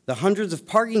neighborhood. The hundreds of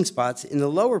parking spots in the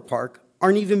lower park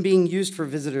aren't even being used for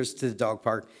visitors to the dog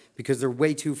park because they're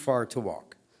way too far to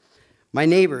walk. My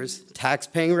neighbors,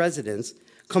 tax-paying residents,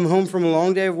 come home from a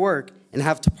long day of work and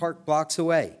have to park blocks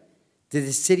away. Did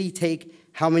the city take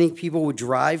how many people would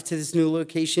drive to this new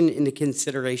location into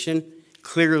consideration?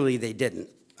 Clearly they didn't.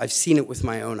 I've seen it with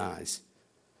my own eyes.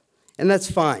 And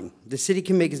that's fine. The city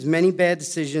can make as many bad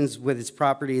decisions with its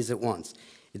property as it wants.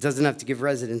 It doesn't have to give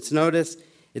residents notice.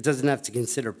 It doesn't have to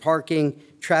consider parking,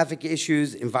 traffic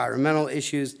issues, environmental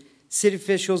issues. City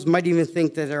officials might even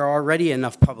think that there are already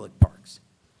enough public parks.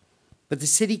 But the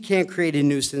city can't create a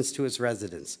nuisance to its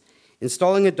residents.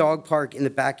 Installing a dog park in the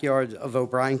backyard of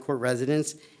O'Brien Court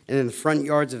residents and in the front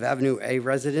yards of Avenue A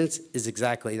residents is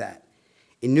exactly that.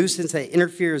 A nuisance that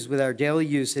interferes with our daily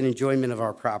use and enjoyment of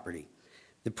our property.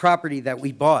 The property that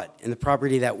we bought and the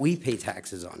property that we pay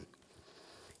taxes on.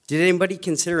 Did anybody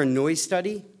consider a noise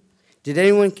study? Did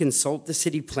anyone consult the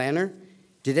city planner?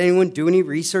 Did anyone do any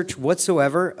research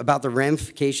whatsoever about the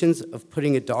ramifications of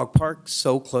putting a dog park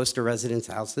so close to residents'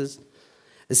 houses?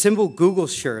 A simple Google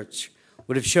search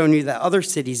would have shown you that other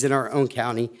cities in our own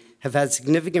county have had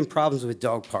significant problems with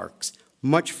dog parks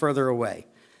much further away.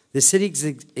 The city's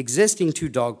existing 2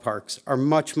 dog parks are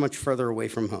much, much further away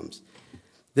from homes.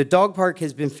 The dog park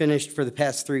has been finished for the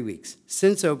past 3 weeks.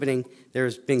 Since opening,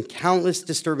 there's been countless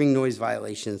disturbing noise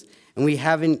violations, and we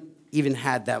haven't even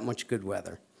had that much good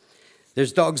weather.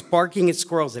 There's dogs barking at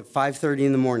squirrels at 5:30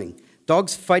 in the morning,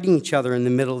 dogs fighting each other in the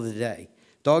middle of the day,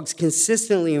 dogs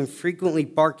consistently and frequently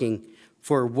barking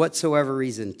for whatsoever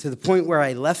reason, to the point where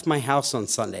I left my house on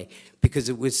Sunday because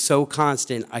it was so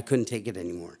constant I couldn't take it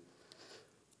anymore.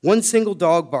 One single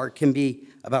dog bark can be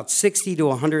about 60 to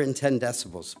 110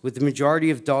 decibels, with the majority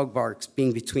of dog barks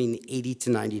being between 80 to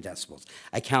 90 decibels.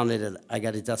 I counted it, I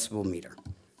got a decibel meter.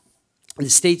 The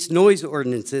state's noise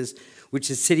ordinances, which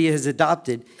the city has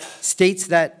adopted, states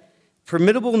that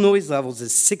permittable noise levels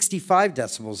is 65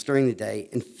 decibels during the day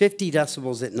and 50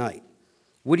 decibels at night.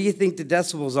 What do you think the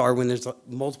decibels are when there's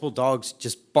multiple dogs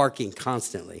just barking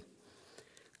constantly?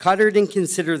 Cotter didn't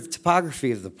consider the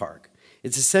topography of the park.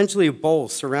 It's essentially a bowl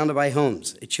surrounded by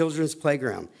homes, a children's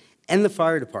playground, and the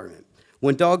fire department.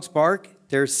 When dogs bark,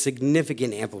 there's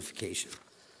significant amplification.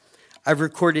 I've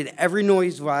recorded every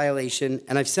noise violation,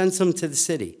 and I've sent some to the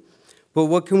city. But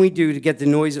what can we do to get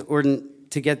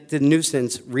the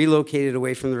nuisance relocated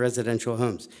away from the residential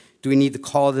homes? Do we need to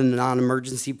call the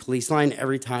non-emergency police line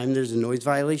every time there's a noise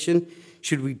violation?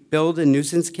 Should we build a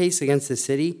nuisance case against the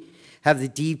city? Have the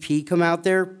DP come out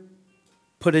there,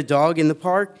 put a dog in the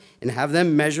park, and have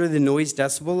them measure the noise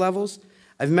decibel levels?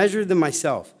 I've measured them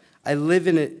myself. I live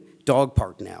in a dog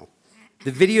park now.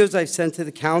 The videos I've sent to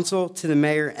the council, to the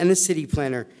mayor, and the city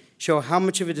planner show how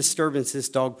much of a disturbance this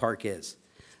dog park is.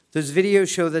 Those videos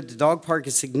show that the dog park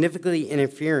is significantly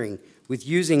interfering with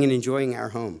using and enjoying our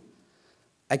home.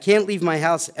 I can't leave my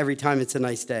house every time it's a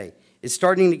nice day. It's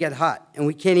starting to get hot, and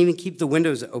we can't even keep the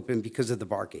windows open because of the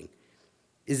barking.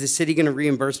 Is the city going to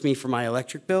reimburse me for my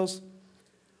electric bills?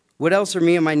 What else are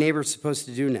me and my neighbors supposed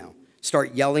to do now?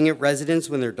 Start yelling at residents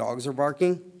when their dogs are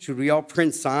barking? Should we all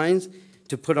print signs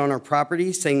to put on our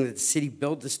property saying that the city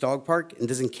built this dog park and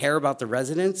doesn't care about the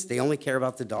residents, they only care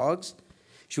about the dogs?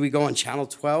 Should we go on Channel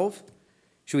 12?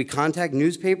 Should we contact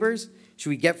newspapers?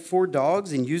 Should we get 4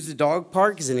 dogs and use the dog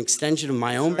park as an extension of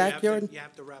my own Sir, backyard? You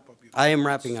have to wrap up your. I am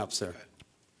wrapping up, sir. Okay.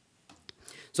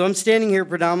 So I'm standing here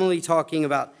predominantly talking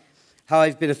about how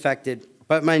I've been affected,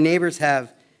 but my neighbors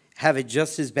have it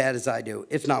just as bad as I do,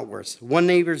 if not worse. One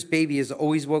neighbor's baby is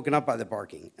always woken up by the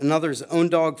barking. Another's own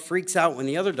dog freaks out when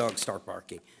the other dogs start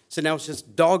barking. So now it's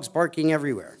just dogs barking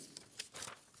everywhere.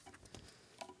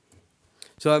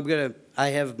 So I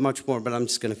have much more, but I'm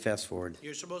just gonna fast forward.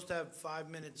 You're supposed to have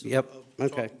 5 minutes Yep, of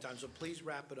okay. talking time, so please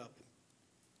wrap it up.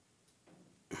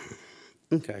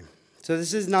 Okay, so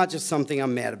this is not just something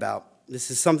I'm mad about.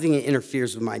 This is something that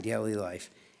interferes with my daily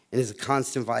life and is a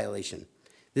constant violation.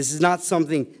 This is not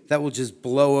something that will just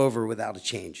blow over without a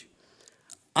change.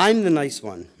 I'm the nice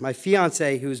one. My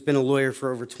fiance, who's been a lawyer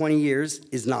for over 20 years,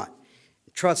 is not.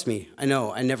 Trust me, I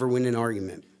know, I never win an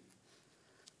argument.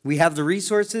 We have the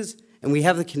resources and we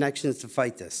have the connections to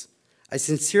fight this. I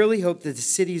sincerely hope that the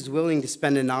city is willing to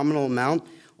spend a nominal amount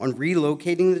on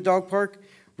relocating the dog park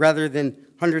rather than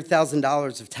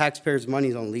 $100,000 of taxpayers'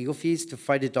 money on legal fees to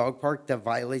fight a dog park that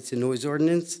violates the noise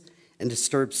ordinance and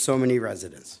disturbs so many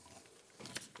residents.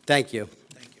 Thank you.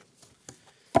 Thank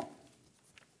you.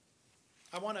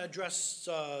 I want to address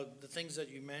the things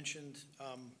that you mentioned.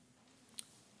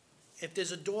 If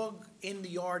there's a dog in the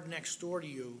yard next door to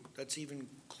you that's even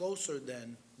closer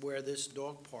than where this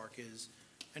dog park is,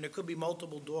 and there could be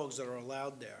multiple dogs that are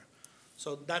allowed there.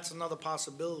 So that's another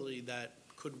possibility that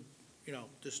could,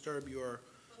 disturb your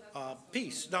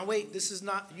peace. Now, wait, this is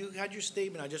not, you had your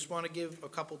statement. I just want to give a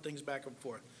couple things back and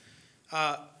forth.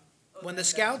 When the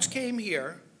scouts came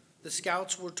here, the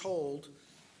scouts were told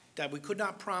that we could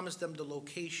not promise them the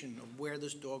location of where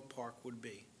this dog park would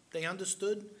be. They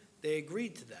understood, they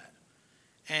agreed to that.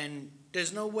 And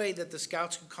there's no way that the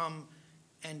scouts could come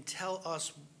and tell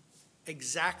us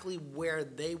exactly where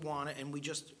they want it, and we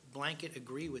just blanket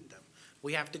agree with them.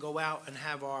 We have to go out and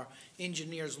have our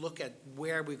engineers look at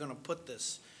where we're gonna put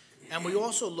this. And we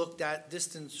also looked at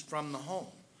distance from the home.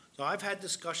 So I've had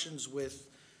discussions with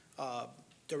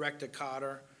Director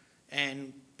Cotter,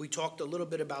 and we talked a little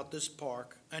bit about this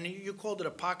park. And you called it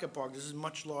a pocket park. This is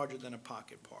much larger than a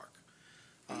pocket park.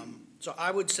 So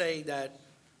I would say that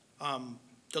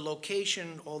the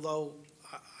location, although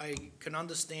I can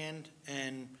understand,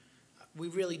 and we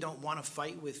really don't want to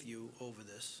fight with you over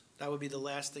this. That would be the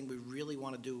last thing we really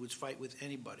want to do, is fight with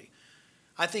anybody.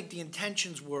 I think the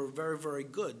intentions were very, very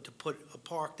good to put a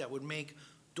park that would make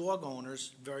dog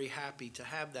owners very happy to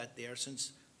have that there,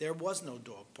 since there was no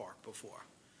dog park before.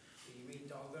 You made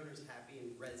dog owners happy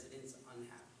and residents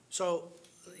unhappy. So,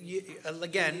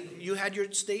 again, you had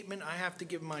your statement, I have to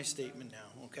give my statement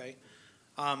now, okay?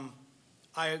 I'm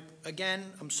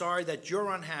sorry that you're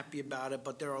unhappy about it,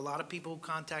 but there are a lot of people who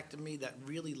contacted me that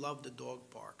really love the dog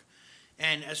park.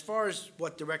 And as far as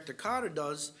what Director Cotter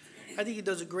does, I think he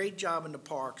does a great job in the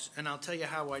parks, and I'll tell you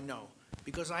how I know.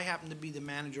 Because I happen to be the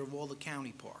manager of all the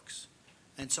county parks.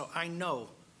 And so I know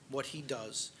what he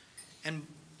does. And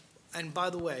by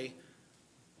the way,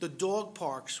 the dog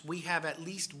parks, we have at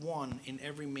least one in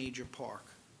every major park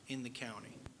in the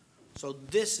county. So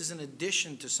this is an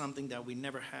addition to something that we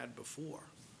never had before.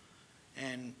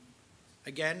 And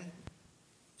again,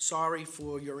 sorry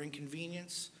for your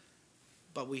inconvenience,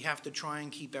 but we have to try and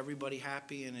keep everybody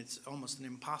happy, and it's almost an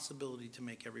impossibility to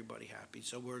make everybody happy.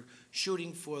 So we're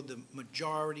shooting for the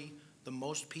majority, the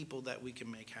most people that we can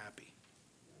make happy.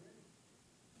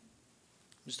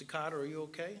 Mr. Cotter, are you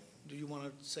okay? Do you want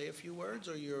to say a few words,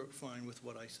 or you're fine with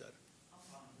what I said?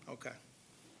 Okay.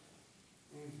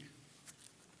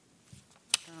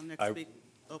 Next speaker.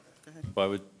 Oh, go ahead.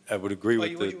 Well, I would agree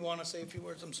with Would the, you want to say a few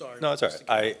words? I'm sorry. no, it's all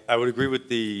right. I would agree with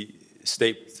the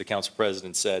statements the council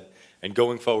president said. And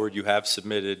going forward, you have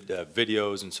submitted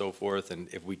videos and so forth, and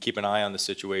if we keep an eye on the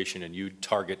situation and you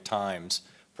target times,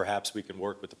 perhaps we can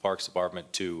work with the Parks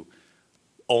Department to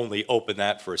only open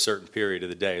that for a certain period of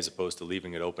the day as opposed to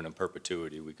leaving it open in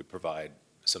perpetuity. We could provide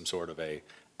some sort of a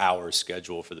hour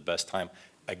schedule for the best time.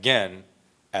 Again,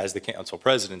 as the council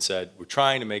president said, we're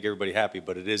trying to make everybody happy,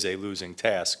 but it is a losing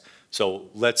task. So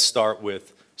let's start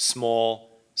with small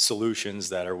solutions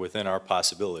that are within our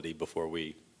possibility before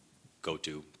we go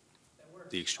to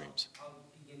the extremes. I'll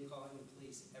begin calling the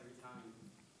police every time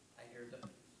I hear the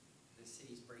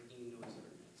city's breaking noise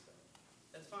ordinance. So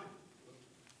that's fine.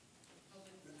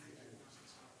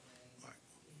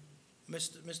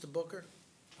 Mr. Booker?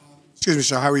 Excuse me,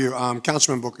 sir. How are you?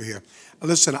 Councilman Booker here.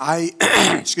 Listen,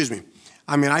 excuse me.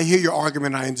 I mean, I hear your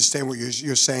argument. I understand what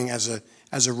you're saying as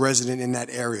a resident in that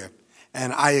area.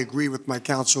 And I agree with my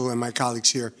council and my colleagues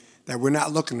here that we're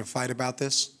not looking to fight about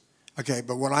this. Okay,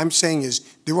 but what I'm saying is,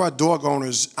 there are dog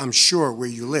owners, I'm sure, where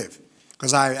you live,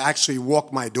 because I actually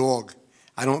walk my dog.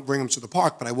 I don't bring him to the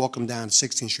park, but I walk him down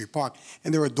 16th Street Park,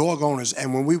 and there are dog owners,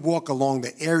 and when we walk along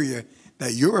the area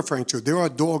that you're referring to, there are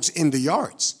dogs in the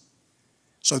yards.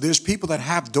 So there's people that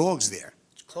have dogs there.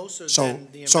 It's closer So, than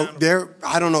the so amount of... there,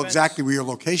 I don't know fence. exactly where your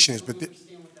location is, but,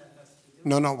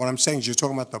 no, what I'm saying is you're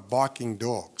talking about the barking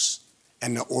dogs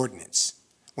and the ordinance.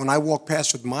 When I walk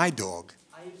past with my dog,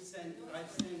 I've sent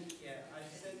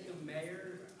the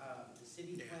mayor, the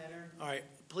city planner. All right,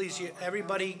 please,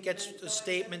 everybody gets a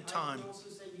statement time. I can also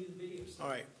send you the videos. All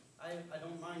right, I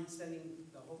don't mind sending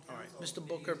the whole all right. council. Mr.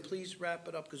 Booker, please wrap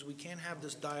it up, because we can't have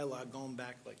this dialogue going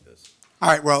back like this. all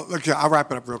right, well, look, I'll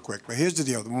wrap it up real quick, but here's the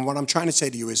deal. What I'm trying to say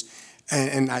to you is,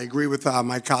 and I agree with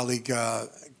my colleague,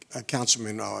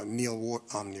 Councilman Neil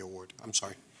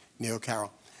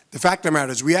Carroll. The fact of the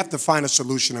matter is, we have to find a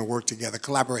solution and work together,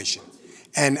 collaboration.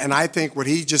 And I think what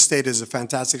he just stated is a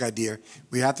fantastic idea.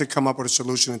 We have to come up with a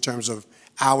solution in terms of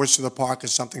hours to the park or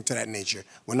something to that nature.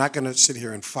 We're not going to sit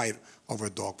here and fight over a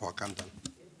dog park. I'm done.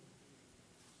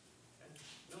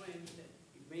 No, I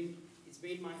understand. It's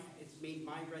made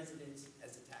my residence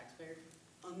as a taxpayer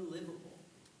unlivable.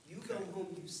 You go home,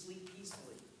 you sleep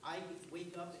peacefully. I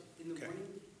wake up in the Okay.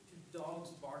 morning to dogs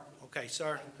barking. Okay,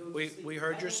 sir, I go to we sleep.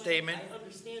 heard I your don't- statement. I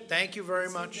understand. Thank you very It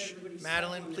seems much. everybody's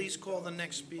Madeline, stopping please and call the dogs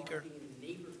next speaker. barking in the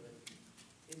neighborhood.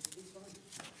 It's fine.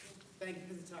 Thank you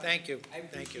for the time. Thank you. I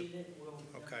Thank you. appreciate it. We'll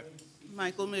Okay. definitely see-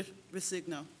 Michael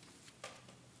Resigno.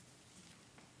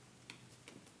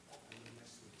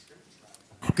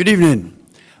 Good evening.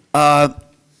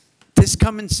 This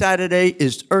coming Saturday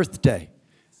is Earth Day,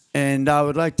 and I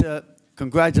would like to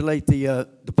congratulate the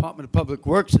Department of Public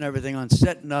Works and everything on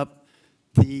setting up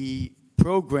the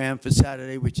program for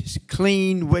Saturday, which is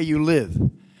Clean Where You Live.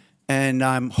 And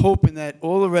I'm hoping that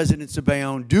all the residents of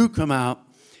Bayonne do come out,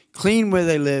 clean where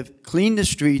they live, clean the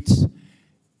streets,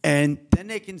 and then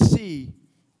they can see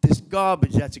this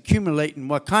garbage that's accumulating,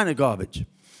 what kind of garbage,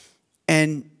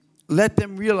 and let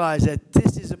them realize that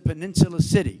this is a peninsula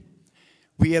city.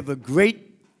 We have a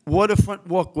great waterfront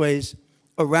walkways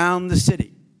around the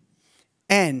city.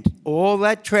 And all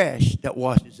that trash that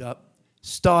washes up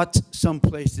starts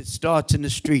someplace. It starts in the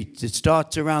streets. It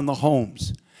starts around the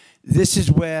homes. This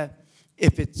is where,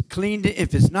 if it's cleaned,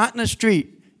 if it's not in the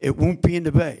street, it won't be in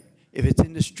the bay. If it's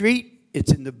in the street,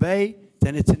 it's in the bay,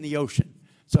 then it's in the ocean.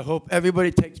 So I hope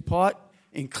everybody takes part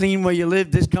in Clean Where You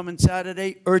Live this coming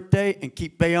Saturday, Earth Day, and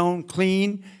keep Bayonne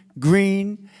clean,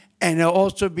 green. And there'll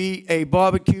also be a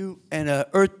barbecue and a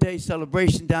Earth Day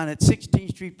celebration down at 16th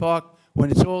Street Park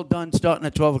when it's all done, starting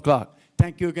at 12 o'clock.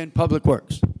 Thank you again, Public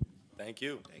Works. Thank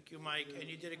you. Thank you, Mike, and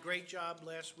you did a great job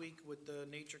last week with the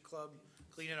Nature Club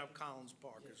cleaning up Collins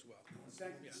Park as well.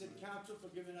 Thank the City Council for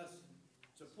giving us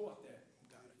support there.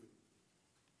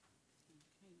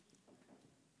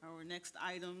 Our next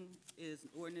item is an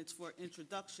ordinance for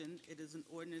introduction. It is an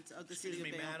ordinance of the City of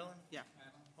Excuse me, Bayonne. Madeline? Yeah.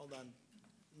 Hold on.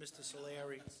 Mr.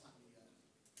 Solari.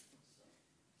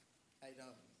 Hi,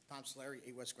 Tom Solari,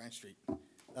 8 West Grand Street.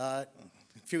 A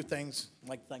few things. I'd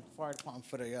like to thank the fire department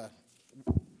for the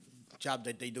job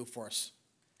that they do for us.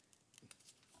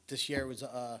 This year was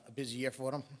a busy year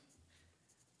for them.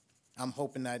 I'm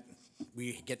hoping that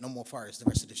we get no more fires the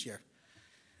rest of this year.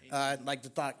 I'd like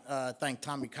to thank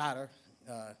Tommy Cotter,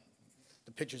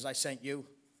 the pictures I sent you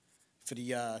for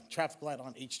the traffic light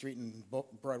on 8th Street and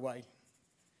Broadway.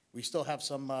 We still have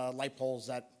some light poles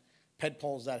PED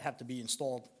poles that have to be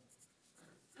installed.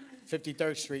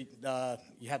 53rd Street,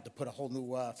 you have to put a whole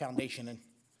new foundation in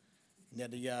near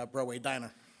the Broadway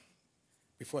Diner.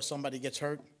 Before somebody gets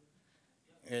hurt,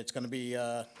 it's going to be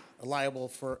liable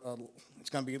for, it's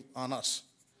going to be on us.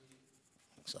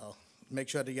 So make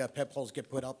sure the PED poles get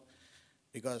put up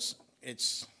because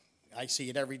I see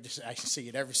it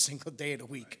every single day of the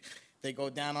week. They go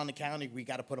down on the county, we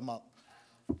got to put them up.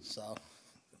 So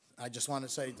I just want to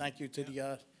say thank you to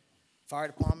the fire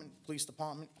department, police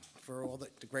department for all the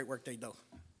great work they do. All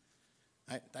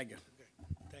right, thank you.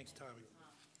 Thanks, Tommy.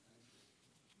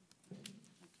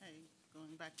 Okay,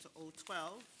 going back to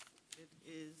 012, it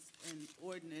is an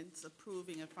ordinance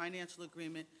approving a financial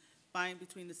agreement by and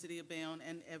between the City of Bayonne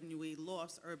and Avenue E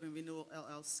Lofts Urban Renewal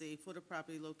LLC for the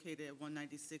property located at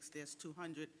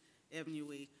 196-200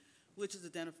 Avenue E, which is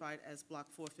identified as Block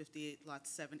 458, Lots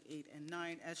 7, 8, and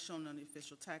 9, as shown on the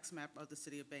official tax map of the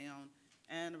City of Bayonne,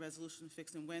 and a resolution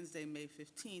fixing Wednesday, May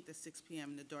 15th at 6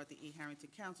 p.m. in the Dorothy E. Harrington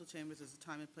Council Chambers as a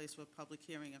time and place for a public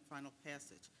hearing and final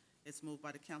passage. It's moved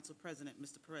by the Council President.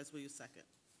 Mr. Perez, will you second?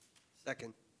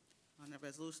 Second. On that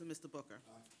resolution, Mr. Booker.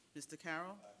 Mr.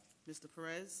 Carroll. Mr.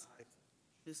 Perez.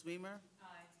 Ms. Weimer.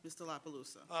 Mr. La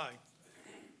Palusa. Aye.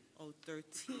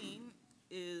 013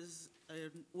 is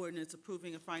an ordinance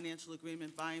approving a financial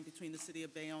agreement by and between the City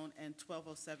of Bayonne and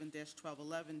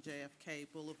 1207-1211 JFK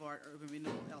Boulevard Urban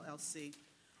Renewal LLC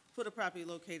for the property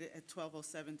located at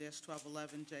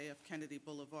 1207-1211 JF Kennedy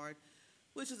Boulevard,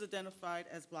 which is identified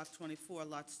as Block 24,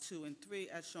 Lots 2 and 3,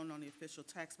 as shown on the official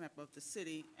tax map of the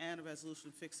city, and a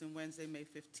resolution fixing Wednesday, May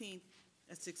 15th,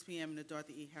 at 6 p.m. in the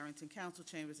Dorothy E. Harrington Council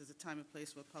Chambers as a time and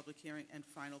place for a public hearing and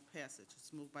final passage.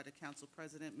 It's moved by the Council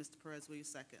President. Mr. Perez, will you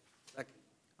second? Second.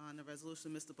 On the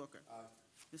resolution, Mr. Booker.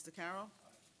 Mr. Carroll.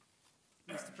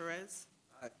 Mr. Perez.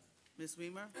 Ms.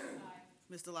 Weimer.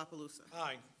 Mr. La Palusa.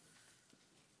 Aye.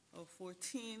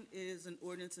 014 is an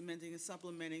ordinance amending and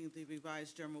supplementing the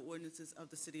revised general ordinances of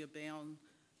the City of Bayonne,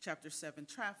 Chapter 7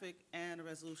 Traffic, and a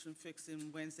resolution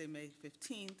fixing Wednesday, May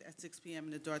 15th at 6 p.m.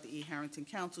 in the Dorothy E. Harrington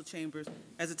Council Chambers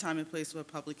as a time and place for a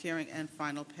public hearing and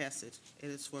final passage. It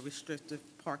is for restrictive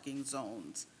parking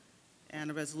zones. And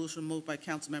a resolution moved by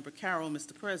Councilmember Carroll.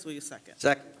 Mr. Perez, will you second?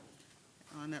 Second.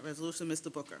 On that resolution,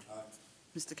 Mr. Booker.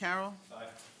 Mr. Carroll.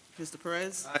 Mr.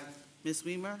 Perez. Ms.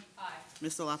 Weimer.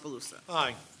 Mr. La Palusa.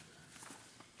 Aye.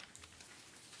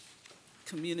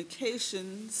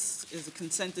 Communications is a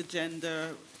consent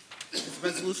agenda. It's a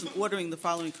resolution ordering the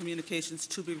following communications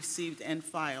to be received and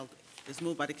filed. It's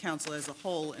moved by the council as a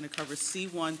whole, and it covers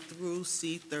C1 through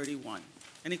C31.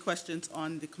 Any questions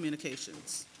on the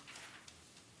communications?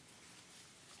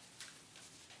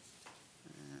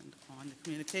 And on the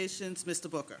communications, Mr.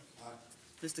 Booker.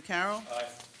 Mr. Carroll.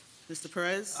 Mr.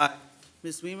 Perez.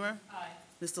 Ms. Weimer.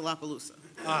 Mr. La Palusa.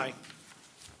 Aye.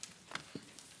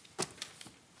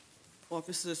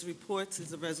 Officers' reports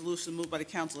is a resolution moved by the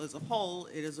council as a whole.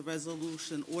 It is a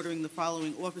resolution ordering the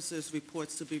following officers'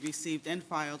 reports to be received and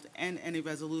filed, and any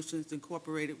resolutions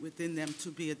incorporated within them to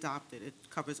be adopted. It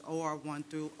covers OR 1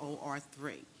 through OR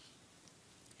 3.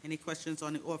 Any questions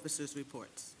on the officers'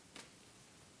 reports?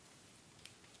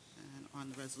 And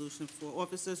on the resolution for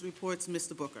officers' reports,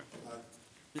 Mr. Booker.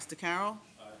 Mr. Carroll.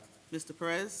 Mr.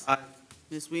 Perez.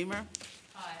 Ms. Weimer.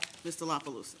 Mr. La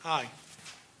Palusa. Aye.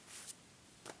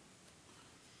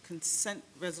 Consent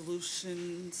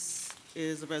resolutions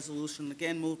is a resolution,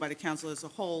 again, moved by the council as a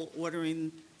whole,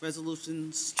 ordering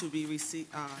resolutions to be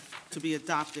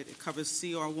adopted. It covers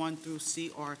CR 1 through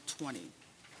CR 20.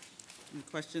 Any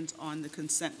questions on the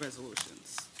consent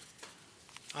resolutions?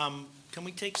 Can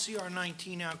we take CR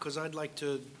 19 out? Because I'd like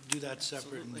to do that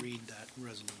separate and Absolutely. read that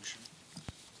resolution.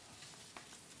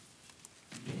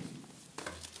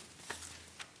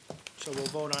 So we'll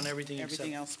vote on everything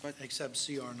Everything else but, except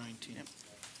CR 19. Yep.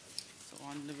 So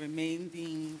on the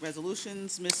remaining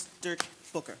resolutions, Mr.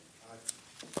 Booker.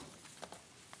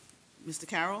 Mr.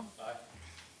 Carroll.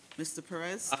 Mr.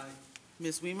 Perez.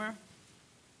 Ms. Weimer.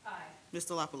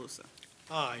 Mr. La Palusa.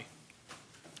 Aye.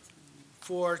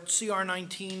 For CR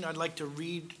 19, I'd like to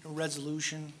read a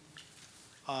resolution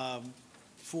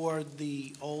for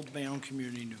the old Bayonne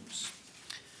Community News.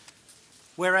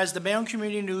 Whereas the Bayonne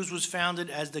Community News was founded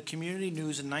as the Community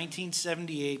News in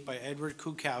 1978 by Edward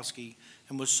Kukowski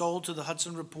and was sold to the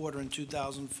Hudson Reporter in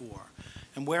 2004.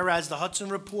 And whereas the Hudson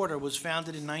Reporter was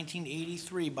founded in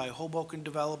 1983 by Hoboken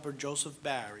developer Joseph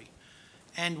Barry.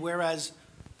 And whereas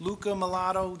Luca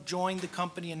Mulatto joined the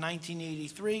company in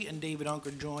 1983 and David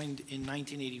Unker joined in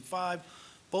 1985,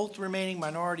 both remaining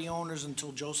minority owners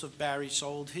until Joseph Barry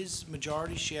sold his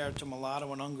majority share to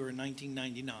Mulatto and Unger in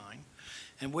 1999.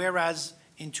 And whereas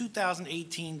in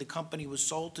 2018, the company was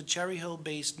sold to Cherry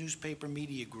Hill-based Newspaper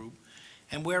Media Group.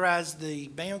 And whereas the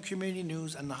Bayonne Community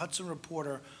News and the Hudson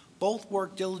Reporter both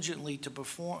worked diligently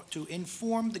to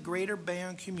inform the greater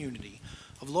Bayonne community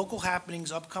of local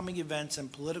happenings, upcoming events,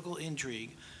 and political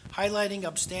intrigue, highlighting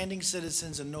upstanding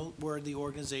citizens and noteworthy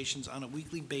organizations on a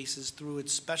weekly basis through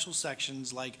its special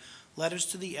sections like Letters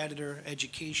to the Editor,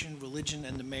 Education, Religion,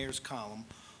 and the Mayor's Column,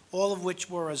 all of which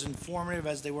were as informative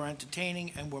as they were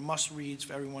entertaining and were must-reads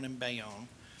for everyone in Bayonne.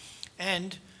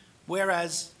 And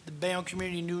whereas the Bayonne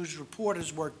Community News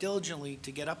reporters worked diligently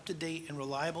to get up-to-date and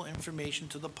reliable information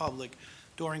to the public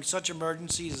during such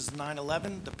emergencies as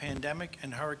 9/11, the pandemic,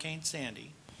 and Hurricane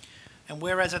Sandy. And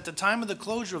whereas at the time of the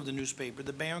closure of the newspaper,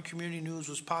 the Bayonne Community News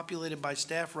was populated by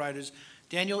staff writers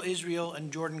Daniel Israel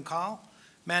and Jordan Kahl,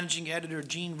 managing editor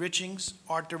Gene Richings,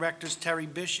 art directors Terry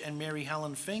Bish and Mary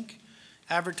Helen Fink,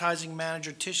 advertising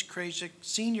manager Tish Krasik,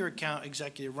 senior account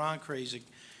executive Ron Krasik,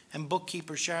 and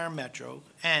bookkeeper Sharon Metro.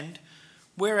 And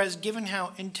whereas given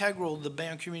how integral the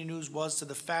Bayonne Community News was to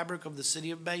the fabric of the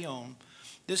city of Bayonne,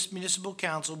 this municipal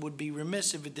council would be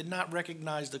remiss if it did not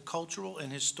recognize the cultural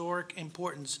and historic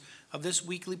importance of this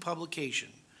weekly publication.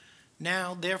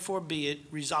 Now, therefore, be it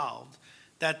resolved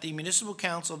that the municipal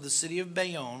council of the city of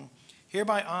Bayonne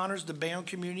hereby honors the Bayonne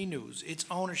Community News, its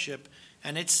ownership,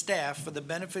 and its staff for the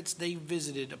benefits they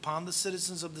visited upon the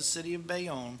citizens of the city of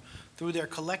Bayonne through their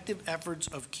collective efforts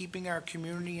of keeping our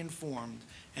community informed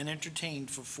and entertained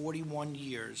for 41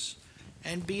 years.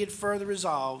 And be it further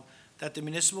resolved that the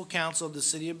Municipal Council of the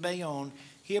City of Bayonne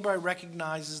hereby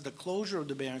recognizes the closure of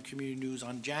the Bayonne Community News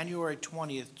on January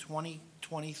 20th,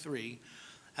 2023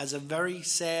 as a very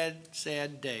sad,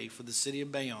 sad day for the City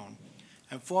of Bayonne,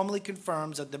 and formally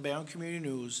confirms that the Bayonne Community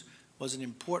News was an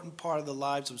important part of the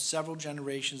lives of several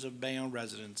generations of Bayonne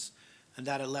residents, and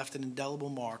that it left an indelible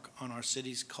mark on our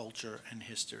city's culture and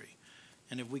history.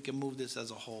 And if we can move this as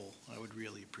a whole, I would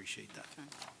really appreciate that.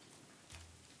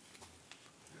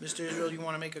 Mr. Israel, you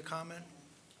want to make a comment?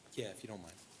 Yeah, if you don't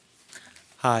mind.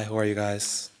 Hi, how are you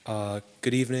guys?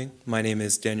 Good evening. My name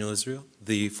is Daniel Israel,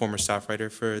 the former staff writer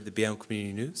for the Bayonne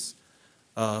Community News.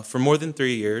 For more than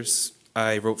 3 years,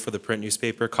 I wrote for the print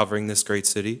newspaper covering this great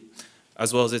city,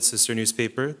 as well as its sister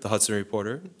newspaper, the Hudson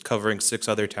Reporter, covering 6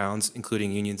 other towns,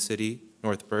 including Union City,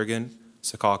 North Bergen,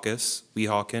 Secaucus,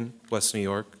 Weehawken, West New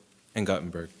York, and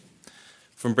Guttenberg.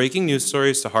 From breaking news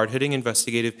stories to hard-hitting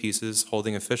investigative pieces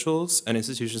holding officials and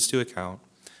institutions to account,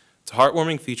 to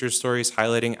heartwarming feature stories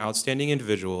highlighting outstanding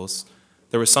individuals,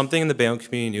 there was something in the Bayonne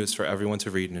Community News for everyone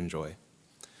to read and enjoy.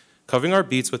 Covering our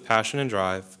beats with passion and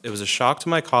drive, it was a shock to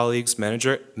my colleagues,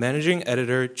 managing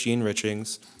editor Gene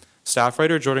Richings, staff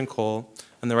writer Jordan Cole,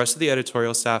 and the rest of the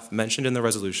editorial staff mentioned in the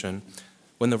resolution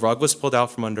when the rug was pulled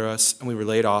out from under us and we were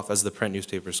laid off as the print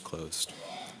newspapers closed.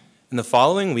 In the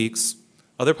following weeks,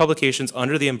 other publications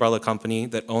under the umbrella company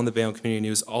that own the Bayonne Community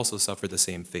News also suffered the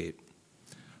same fate.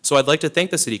 So I'd like to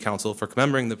thank the City Council for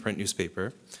commemorating the print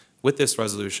newspaper with this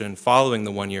resolution following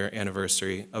the 1-year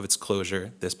anniversary of its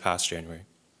closure this past January.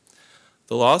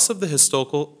 The loss of the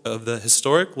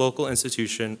historic local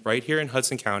institution right here in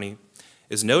Hudson County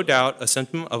is no doubt a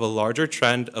symptom of a larger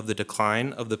trend of the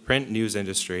decline of the print news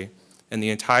industry and the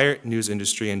entire news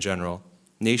industry in general,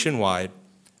 nationwide,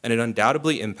 and it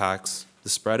undoubtedly impacts the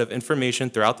spread of information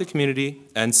throughout the community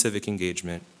and civic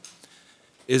engagement.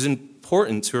 It is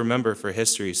important to remember for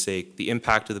history's sake the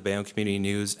impact of the Bayonne Community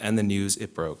News and the news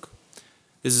it broke.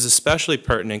 This is especially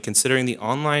pertinent considering the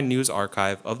online news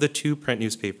archive of the 2 print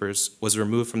newspapers was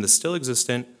removed from the still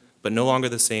existent but no longer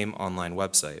the same online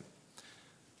website.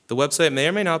 The website may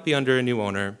or may not be under a new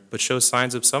owner, but shows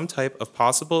signs of some type of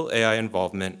possible AI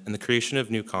involvement in the creation of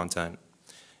new content.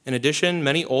 In addition,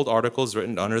 many old articles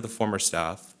written under the former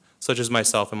staff, such as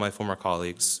myself and my former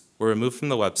colleagues, were removed from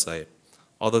the website,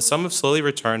 although some have slowly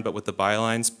returned but with the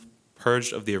bylines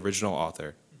purged of the original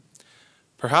author.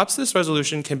 Perhaps this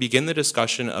resolution can begin the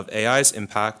discussion of AI's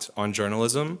impact on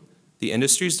journalism, the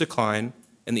industry's decline,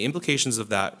 and the implications of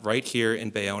that right here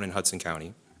in Bayonne and Hudson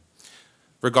County.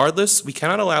 Regardless, we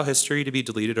cannot allow history to be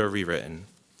deleted or rewritten.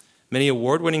 Many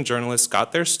award-winning journalists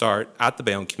got their start at the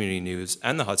Bayonne Community News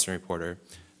and the Hudson Reporter,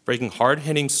 breaking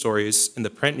hard-hitting stories in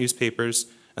the print newspapers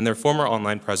and their former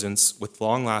online presence with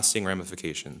long-lasting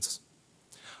ramifications.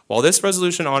 While this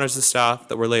resolution honors the staff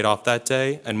that were laid off that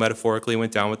day and metaphorically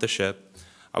went down with the ship,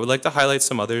 I would like to highlight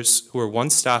some others who were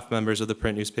once staff members of the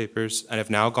print newspapers and have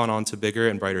now gone on to bigger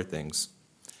and brighter things.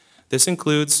 This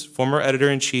includes former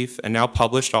editor-in-chief and now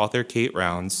published author Kate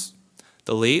Rounds,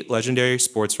 the late legendary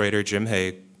sports writer Jim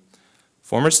Haig,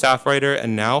 former staff writer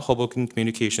and now Hoboken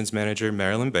Communications Manager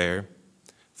Marilyn Bayer,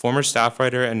 former staff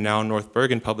writer and now North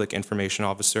Bergen Public Information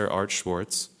Officer Art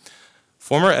Schwartz,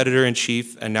 former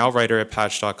editor-in-chief and now writer at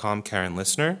Patch.com Karen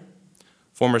Lissner,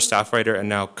 former staff writer and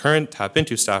now current Tap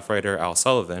Into staff writer Al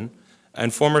Sullivan,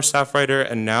 and former staff writer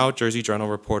and now Jersey Journal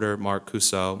reporter Mark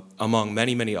Cousseau, among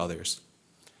many, many others.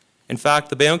 In fact,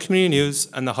 the Bayonne Community News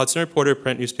and the Hudson Reporter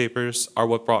print newspapers are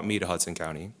what brought me to Hudson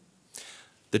County.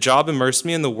 The job immersed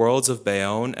me in the worlds of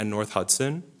Bayonne and North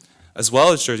Hudson, as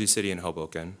well as Jersey City and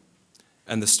Hoboken.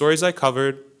 And the stories I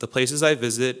covered, the places I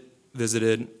visited,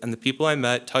 and the people I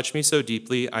met touched me so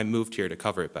deeply I moved here to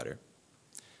cover it better.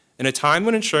 In a time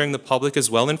when ensuring the public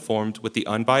is well informed with the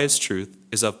unbiased truth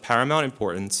is of paramount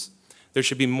importance, there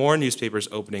should be more newspapers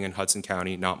opening in Hudson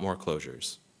County, not more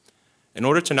closures. In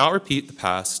order to not repeat the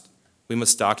past, we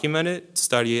must document it,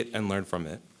 study it, and learn from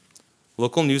it.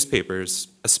 Local newspapers,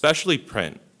 especially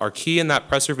print, are key in that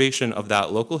preservation of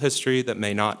that local history that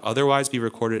may not otherwise be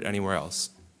recorded anywhere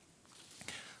else.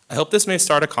 I hope this may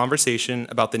start a conversation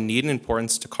about the need and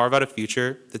importance to carve out a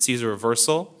future that sees a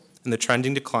reversal in the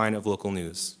trending decline of local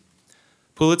news.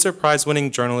 Pulitzer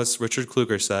Prize-winning journalist Richard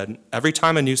Kluger said, "Every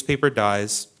time a newspaper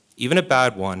dies, even a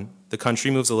bad one, the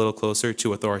country moves a little closer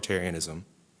to authoritarianism."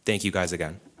 Thank you guys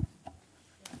again.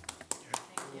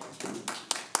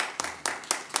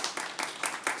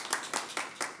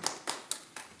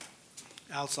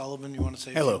 Al Sullivan, you want to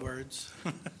say a Hello. few words?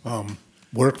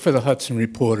 Worked for the Hudson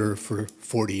Reporter for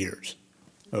 40 years.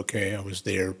 Okay, I was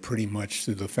there pretty much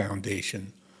through the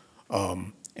foundation.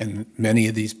 And many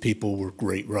of these people were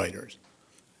great writers.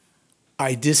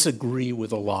 I disagree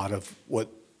with a lot of what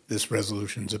this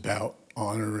resolution's about,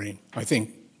 honoring. I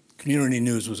think Community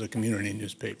News was a community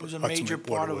newspaper. It was a Hudson major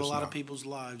Reporter part of a was lot of not. people's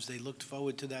lives. They looked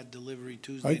forward to that delivery I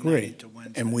Tuesday agree. night to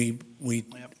Wednesday. And we,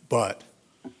 Yep. but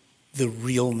the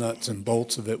real nuts and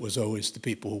bolts of it was always the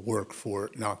people who worked for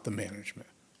it, not the management.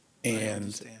 And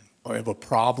understand. I have a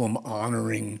problem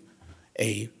honoring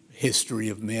a history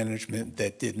of management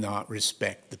that did not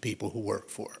respect the people who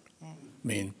worked for it. I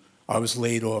mean, I was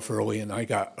laid off early and I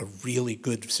got a really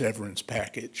good severance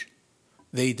package.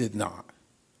 They did not.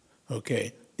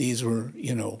 Okay, these were,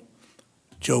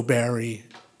 Joe Barry,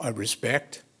 I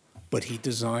respect, but he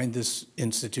designed this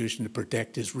institution to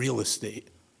protect his real estate.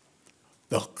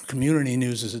 The Community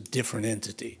News is a different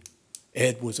entity.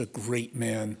 Ed was a great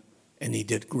man, and he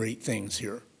did great things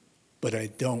here. But I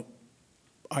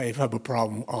have a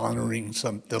problem honoring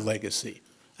the legacy.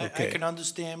 I Okay. can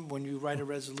understand when you write a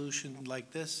resolution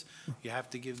like this, you have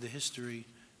to give the history,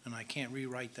 and I can't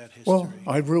rewrite that history. Well,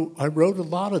 I wrote a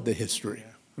lot of the history.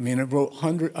 I mean,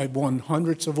 I won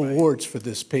hundreds of awards for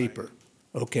this paper,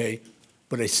 okay?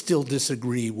 But I still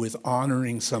disagree with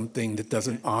honoring something that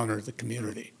doesn't honor the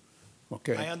community,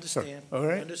 okay? I understand. All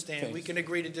right? I understand. We Thanks. can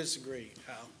agree to disagree,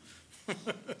 Al.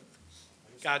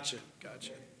 Gotcha.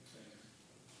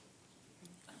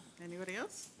 Anybody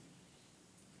else?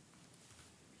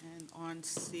 And on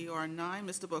CR9,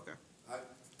 Mr. Booker. Aye.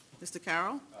 Mr.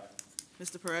 Carroll.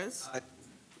 Mr. Perez. Aye.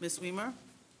 Ms. Weimer.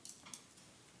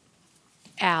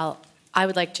 Al, I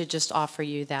would like to just offer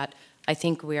you that I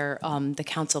think where the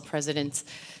council president's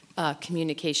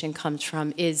communication comes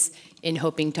from is in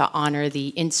hoping to honor the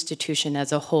institution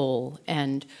as a whole.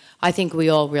 And I think we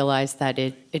all realize that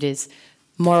it is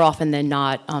more often than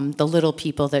not the little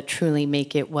people that truly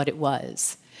make it what it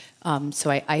was. So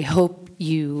I hope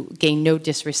you gain no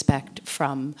disrespect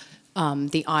from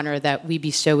the honor that we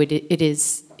bestow. It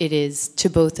is to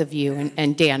both of you,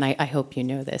 and Dan, I hope you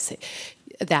know this,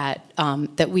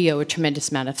 that we owe a tremendous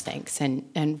amount of thanks,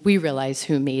 and we realize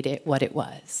who made it what it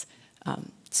was.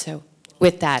 So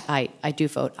with that, I do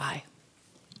vote aye.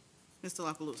 Mr.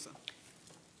 La Palusa.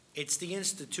 It's the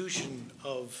institution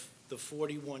of the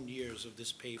 41 years of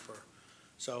this paper.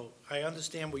 So I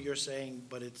understand what you're saying,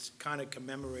 but it's kind of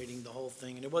commemorating the whole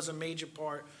thing. And it was a major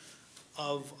part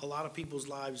of a lot of people's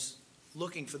lives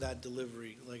looking for that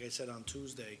delivery, like I said, on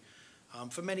Tuesday,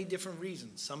 for many different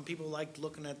reasons. Some people liked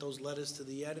looking at those letters to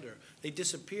the editor. They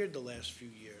disappeared the last few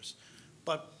years.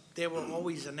 But there were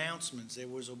always announcements, there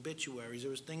was obituaries,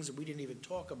 there was things that we didn't even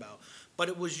talk about. But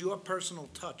it was your personal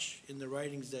touch in the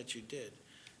writings that you did.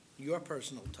 Your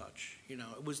personal touch, it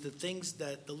was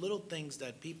the little things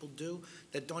that people do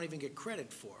that don't even get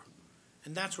credit for.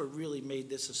 And that's what really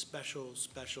made this a special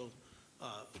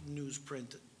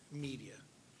newsprint media.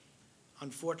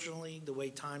 Unfortunately, the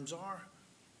way times are,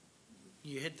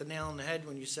 you hit the nail on the head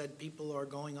when you said people are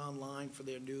going online for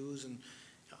their news, and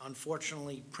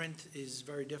unfortunately, print is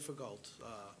very difficult.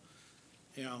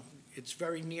 It's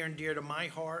very near and dear to my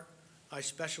heart. I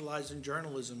specialize in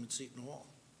journalism at Seton Hall.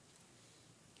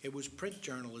 It was print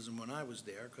journalism when I was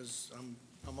there, because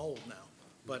I'm old now.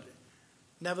 But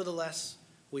nevertheless,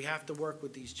 we have to work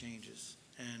with these changes,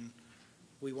 and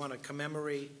we want to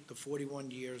commemorate the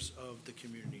 41 years of the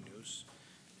Community News.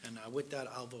 And with that,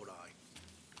 I'll vote aye.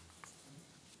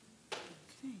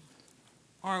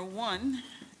 R1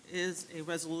 is a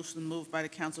resolution moved by the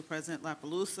Council President La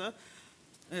Palusa,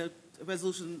 a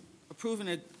resolution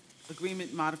approving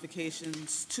agreement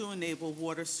modifications to enable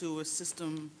water sewer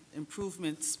system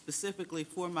improvements, specifically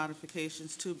for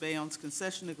modifications to Bayonne's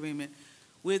concession agreement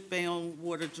with Bayonne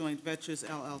Water Joint Ventures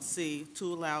LLC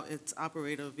to allow its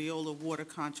operator, Viola Water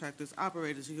Contractors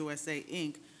Operators USA,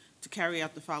 Inc., to carry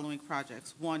out the following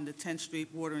projects. 1, the 10th Street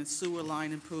Water and Sewer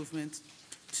Line improvements.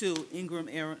 2, Ingram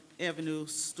Avenue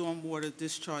Stormwater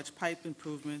Discharge Pipe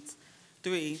improvements.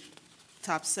 3,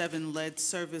 Top 7 lead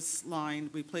service line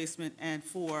replacement. And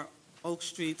 4, Oak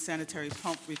Street sanitary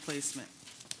pump replacement.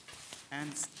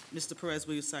 And Mr. Perez,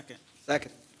 will you second?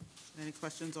 Second. Any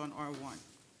questions on R1?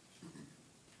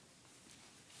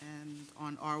 And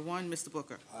on R1, Mr.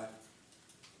 Booker. Aye.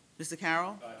 Mr.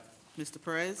 Carroll. Aye. Mr.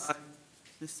 Perez. Aye.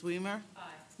 Ms. Weimer. Aye.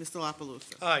 Mr. La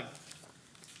Palusa. Aye.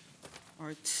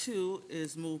 R2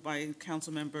 is moved by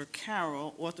Councilmember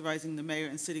Carroll, authorizing the mayor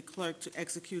and city clerk to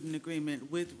execute an agreement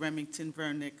with Remington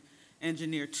Vernick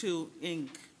Engineer 2, Inc.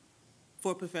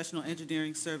 for professional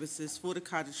engineering services for the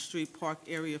Cottage Street Park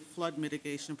Area Flood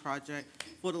Mitigation Project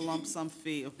for the lump sum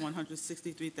fee of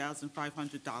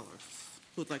 $163,500.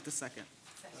 Who'd like to second?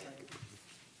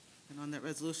 And on that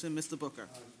resolution, Mr. Booker.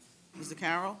 Mr.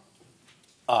 Carroll?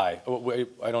 Aye.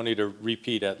 I don't need to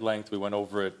repeat at length. We went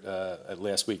over it at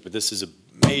last week, but this is a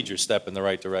major step in the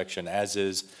right direction, as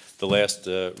is the last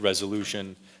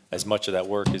resolution, as much of that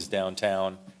work is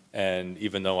downtown. And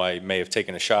even though I may have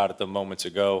taken a shot at them moments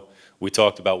ago, we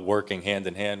talked about working hand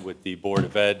in hand with the Board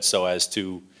of Ed so as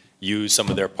to use some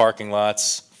of their parking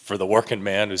lots for the working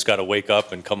man who's got to wake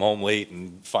up and come home late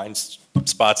and find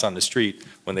spots on the street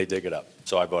when they dig it up.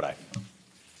 So I vote aye.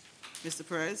 Mr.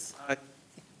 Perez? Aye.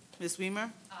 Ms. Weimer?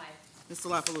 Aye. Mr.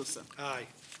 La Palusa? Aye.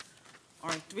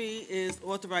 R3 is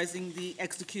authorizing the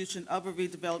execution of a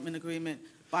redevelopment agreement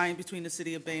by and between the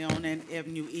City of Bayonne and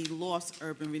Avenue E Lost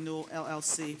Urban Renewal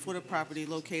LLC for the property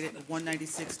located at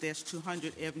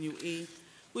 196-200 Avenue E,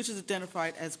 which is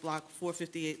identified as Block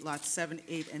 458, Lots 7,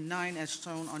 8, and 9, as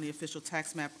shown on the official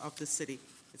tax map of the city.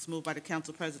 It's moved by the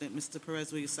Council President. Mr.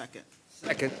 Perez, will you second?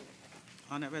 Second.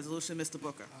 On that resolution, Mr.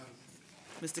 Booker.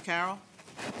 Mr. Carroll?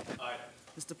 Aye.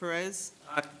 Mr. Perez?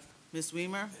 Aye. Ms.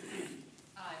 Weimer?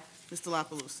 Aye. Mr. La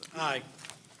Palusa? Aye.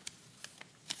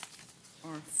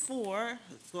 R4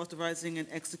 is authorizing an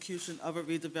execution of a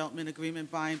redevelopment agreement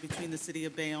by and between the City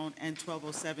of Bayonne and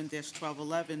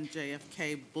 1207-1211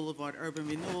 JFK Boulevard Urban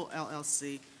Renewal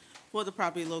LLC for the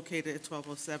property located at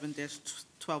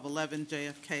 1207-1211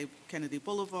 JFK Kennedy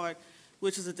Boulevard,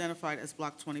 which is identified as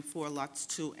Block 24, Lots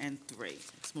 2 and 3.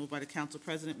 It's moved by the Council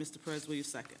President. Mr. Perez, will you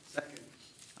second? Second.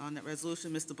 On that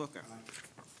resolution, Mr. Booker.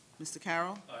 Mr.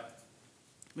 Carroll. Aye.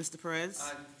 Mr. Perez.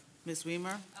 Aye. Ms.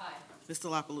 Weimer. Aye.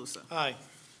 Mr. La Palusa. Aye.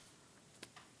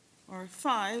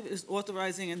 R5 is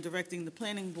authorizing and directing the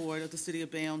Planning Board of the City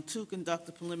of Bayonne to conduct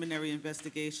a preliminary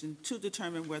investigation to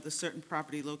determine whether certain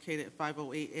property located at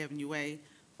 508 Avenue A,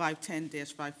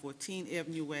 510-514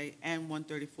 Avenue A, and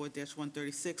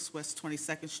 134-136 West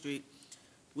 22nd Street,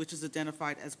 which is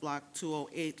identified as Block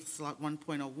 208, Slot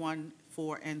 1.01,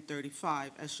 4, and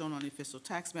 35, as shown on the official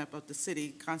tax map of the city,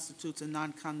 constitutes a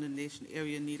non-condemnation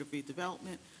area in need of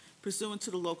redevelopment pursuant to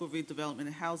the local redevelopment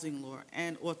and housing law,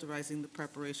 and authorizing the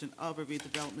preparation of a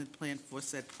redevelopment plan for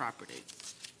said property.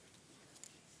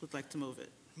 Would like to move it.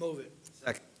 Move it.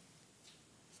 Second.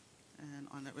 And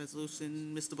on that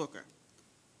resolution, Mr. Booker.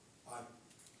 Aye.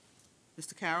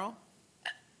 Mr. Carroll.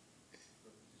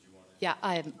 Yeah,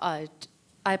 I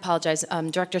apologize.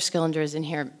 Director Skillinger is in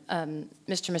here.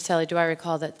 Mr. Maselli, do I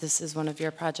recall that this is one of your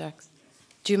projects?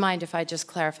 Do you mind if I just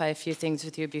clarify a few things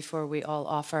with you before we all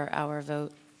offer our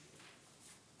vote?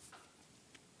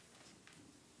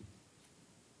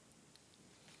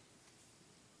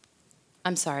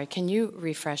 I'm sorry, can you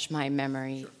refresh my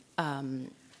memory?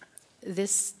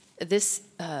 This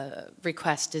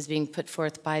request is being put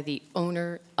forth by the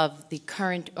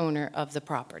current owner of the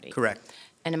property. Correct.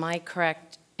 And am I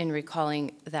correct in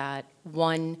recalling that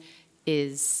one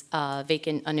is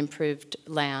vacant, unimproved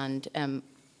land, and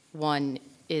one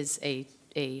is a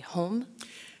home?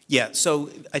 Yeah, so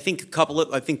I think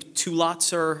two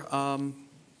lots are,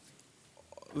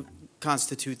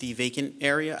 constitute the vacant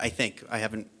area, I think.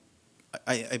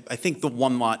 I think the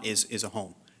one lot is a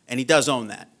home, and he does own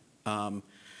that.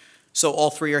 So all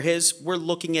three are his. We're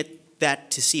looking at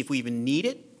that to see if we even need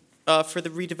it for the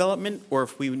redevelopment, or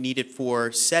if we need it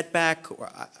for setback.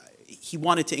 He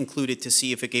wanted to include it to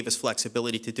see if it gave us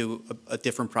flexibility to do a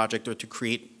different project or to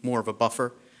create more of a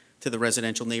buffer to the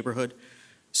residential neighborhood.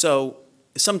 So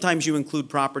sometimes you include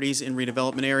properties in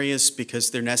redevelopment areas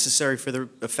because they're necessary for the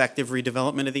effective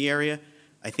redevelopment of the area.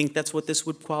 I think that's what this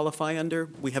would qualify under.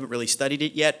 We haven't really studied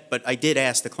it yet, but I did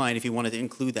ask the client if he wanted to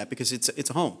include that because it's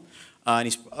a home. And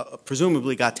he's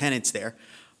presumably got tenants there.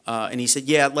 And he said,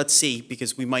 yeah, let's see,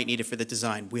 because we might need it for the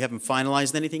design. We haven't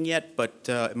finalized anything yet, but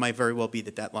it might very well be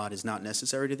that that lot is not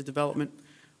necessary to the development,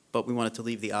 but we wanted to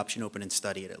leave the option open and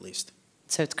study it at least.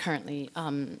 So it's currently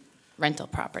rental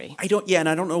property? And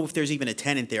I don't know if there's even a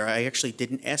tenant there. I actually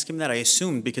didn't ask him that. I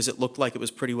assumed because it looked like it was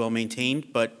pretty well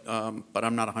maintained, but I'm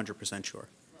not 100% sure.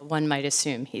 One might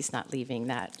assume he's not leaving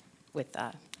that with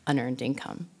unearned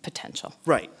income potential.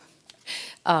 Right.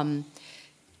 And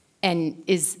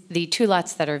is the two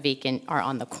lots that are vacant are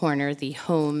on the corner? The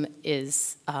home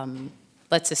is,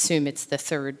 let's assume it's the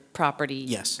third property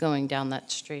Yes. going down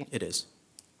that street? It is.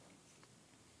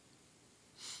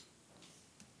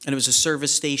 And it was a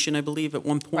service station, I believe, at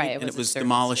one point. Right, it And was it a was service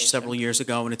demolished station. several years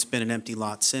ago, and it's been an empty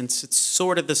lot since. It's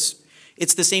sort of this,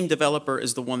 It's the same developer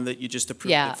as the one that you just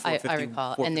approved Yeah, at 450 I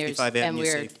recall. And there's, 455 and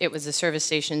Avenue C. it was a service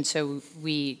station, so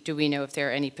do we know if there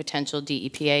are any potential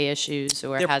DEPA issues,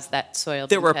 or There- has that soil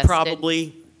There been were tested?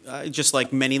 probably, just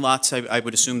like many lots, I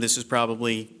would assume this is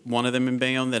probably one of them in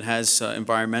Bayonne that has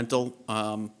environmental.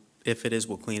 If it is,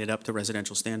 we'll clean it up to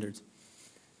residential standards.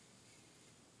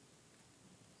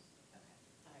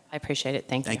 I appreciate it,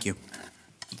 thank you. Thank you.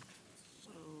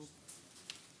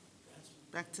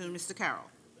 Back to Mr. Carroll.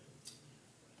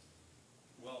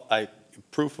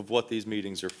 Proof of what these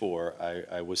meetings are for,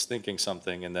 I was thinking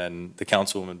something, and then the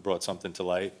councilwoman brought something to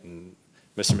light, and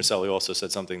Mr. Maselli also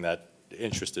said something that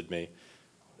interested me.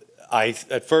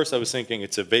 At first, I was thinking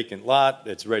it's a vacant lot,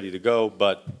 it's ready to go,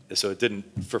 but, so it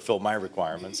didn't fulfill my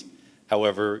requirements.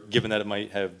 However, given that it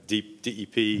might have deep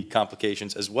DEP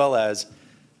complications, as well as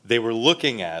they were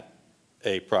looking at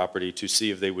a property to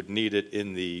see if they would need it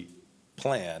in the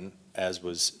plan, as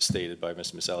was stated by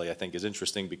Mr. Maselli, I think is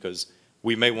interesting, because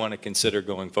we may want to consider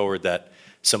going forward that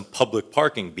some public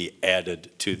parking be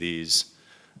added to these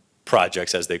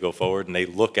projects as they go forward, and they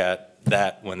look at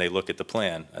that when they look at the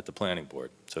plan at the planning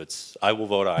board. So I will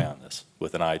vote aye on this,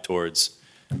 with an eye towards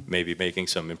maybe making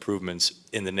some improvements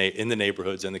in the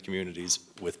neighborhoods and the communities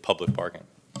with public parking.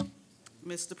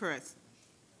 Mr. Perez.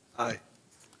 Aye.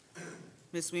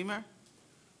 Ms. Weimer.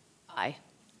 Aye.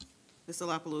 Mr.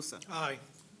 La Palusa. Aye.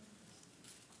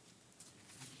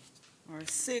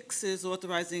 R6 is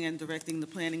authorizing and directing the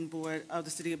planning board of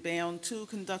the city of Bayonne to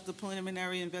conduct a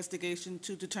preliminary investigation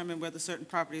to determine whether certain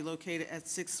property located at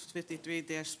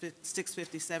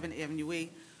 653-657 Avenue E,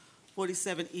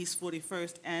 47 East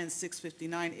 41st, and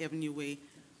 659 Avenue E,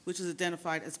 which is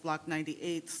identified as Block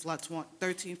 98, slots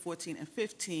 13, 14, and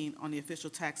 15 on the official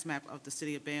tax map of the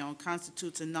city of Bayonne,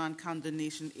 constitutes a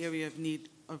non-condemnation area of need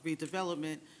of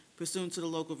redevelopment pursuant to the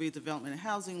local redevelopment and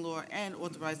housing law, and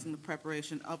authorizing the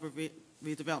preparation of a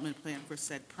redevelopment plan for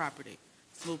said property.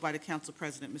 It's moved by the council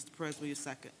president. Mr. Perez, will you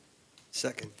second?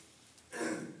 Second.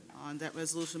 On that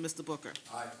resolution, Mr. Booker.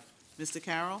 Aye. Mr.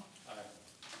 Carroll. Aye.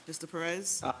 Mr.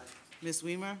 Perez. Aye. Ms.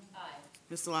 Weimer. Aye.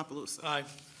 Mr. La Palusa. Aye.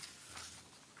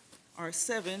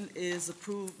 R7 is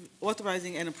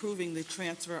authorizing and approving the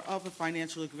transfer of a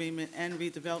financial agreement and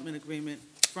redevelopment agreement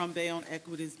from Bayonne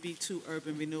Equities B2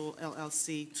 Urban Renewal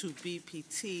LLC to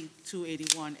BPT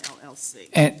 281 LLC.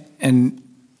 And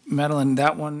Madeline,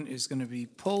 that one is going to be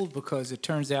pulled because it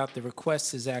turns out the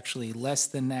request is actually less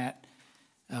than that.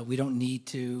 We don't need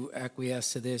to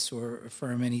acquiesce to this or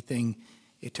affirm anything.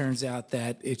 It turns out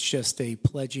that it's just a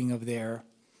pledging of their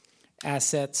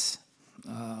assets,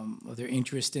 of their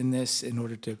interest in this in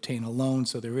order to obtain a loan,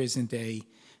 so there isn't a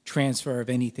transfer of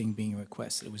anything being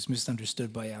requested. It was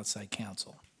misunderstood by outside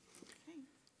counsel. Okay,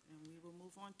 and we will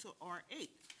move on to R8.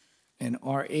 And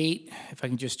R8, if I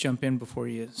can just jump in before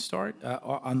you start,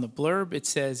 on the blurb, it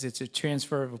says it's a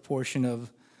transfer of a portion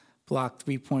of Block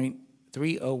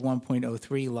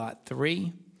 3.301.03, Lot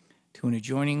 3, to an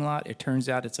adjoining lot. It turns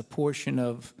out it's a portion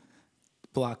of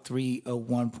Block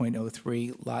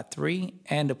 301.03, Lot 3,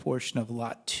 and a portion of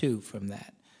Lot 2 from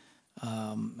that.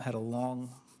 Had a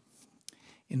long,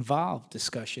 involved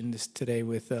discussion today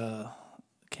with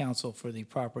counsel for the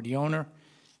property owner,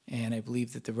 and I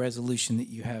believe that the resolution that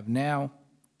you have now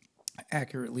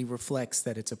accurately reflects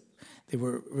that they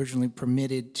were originally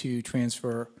permitted to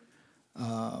transfer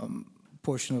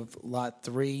portion of Lot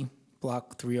 3,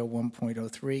 Block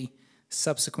 301.03.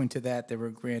 Subsequent to that, they were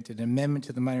granted an amendment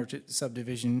to the minor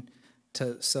subdivision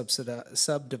to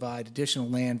subdivide additional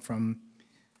land from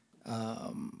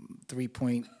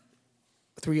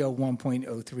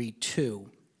 301.032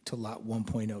 to Lot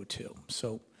 1.02.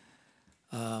 So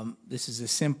this is a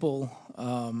simple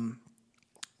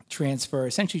transfer,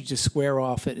 essentially just square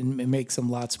off it and make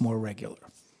some lots more regular.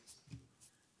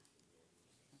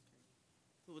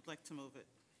 Who would like to move it?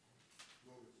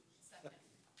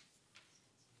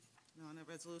 On the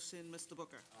resolution, Mr.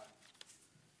 Booker. Aye.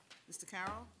 Mr.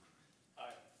 Carroll.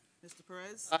 Aye. Mr.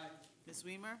 Perez. Aye. Ms.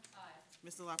 Weimer. Aye.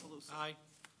 Mr. La Palusa. Aye.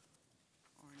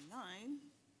 R9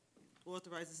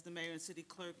 authorizes the mayor and city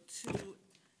clerk to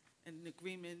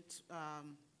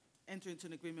enter into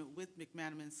an agreement with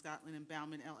McManaman, Scotland and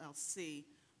Bauman LLC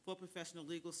for professional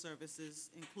legal services,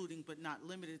 including but not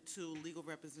limited to legal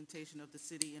representation of the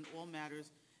city in all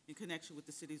matters in connection with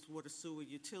the city's water, sewer,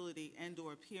 utility,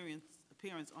 and/or appearance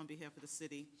on behalf of the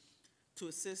city, to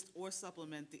assist or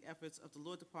supplement the efforts of the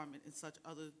law department in such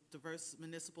other diverse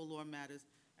municipal law matters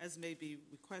as may be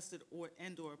requested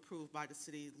and/or approved by the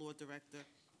city law director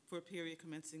for a period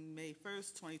commencing May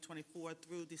 1st, 2024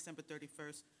 through December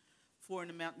 31st for an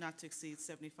amount not to exceed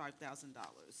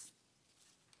 $75,000.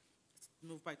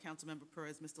 Moved by Councilmember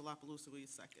Perez. Mr. La Palusa, will you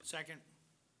second? Second.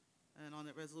 And on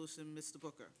that resolution, Mr.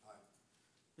 Booker.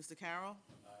 Mr. Carroll.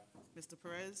 Mr.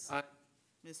 Perez. Aye.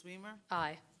 Ms. Weimer.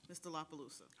 Aye. Mr. La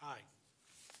Palusa. Aye.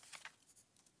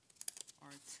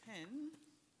 R10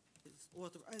 is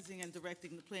authorizing and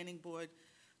directing the planning board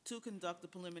to conduct a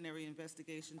preliminary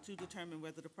investigation to determine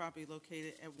whether the property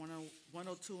located at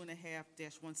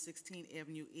 102.5-116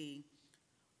 Avenue E,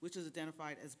 which is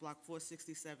identified as Block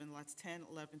 467, lots 10,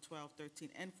 11, 12, 13,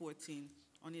 and 14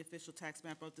 on the official tax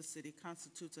map of the city,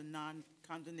 constitutes a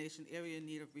non-condemnation area in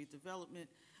need of redevelopment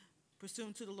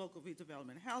pursuant to the local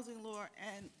redevelopment housing law,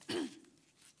 and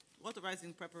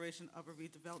authorizing preparation of a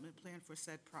redevelopment plan for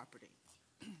said property.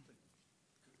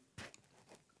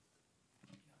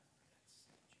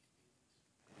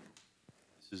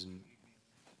 This is,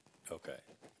 okay,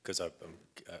 because I've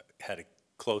had a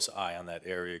close eye on that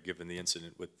area, given the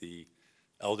incident with the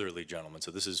elderly gentleman. So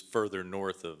this is further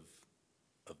north of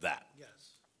that? Yes.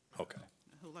 Okay.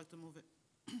 Who'd like to move it?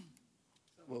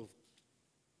 Move.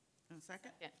 And a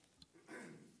second? Yeah.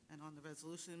 And on the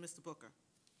resolution, Mr. Booker.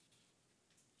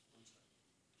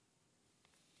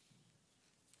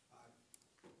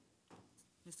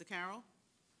 Mr. Carroll.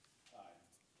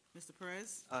 Mr.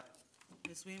 Perez. Aye.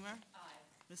 Ms. Weimer.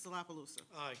 Mr. La Palusa.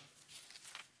 Aye.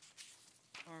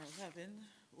 R11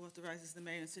 authorizes the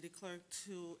mayor and city clerk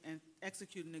to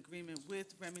execute an agreement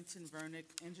with Remington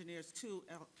Vernick Engineers 2,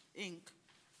 Inc.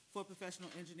 for professional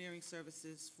engineering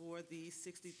services for the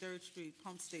 63rd Street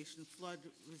Pump Station Flood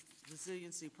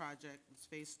Resiliency Project, it's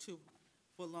Phase 2,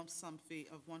 for a lump sum fee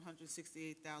of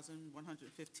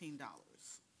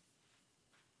 $168,115.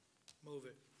 Move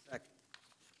it. Second.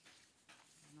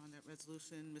 And on that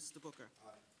resolution, Mr. Booker.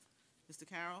 Mr.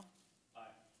 Carroll.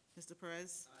 Mr.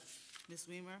 Perez. Ms.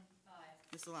 Weimer.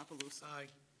 Mr. La Palusa. Aye.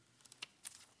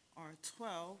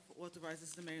 R12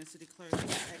 authorizes the mayor and city clerk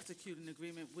to execute an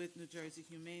agreement with New Jersey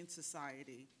Humane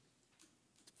Society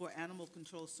for animal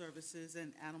control services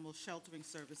and animal sheltering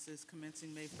services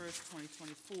commencing May 1st,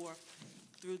 2024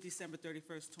 through December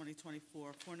 31st,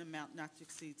 2024, for an amount not to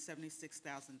exceed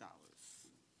 $76,000.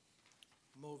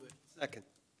 Move it. Second.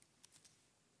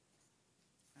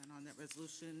 And on that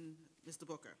resolution, Mr.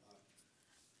 Booker.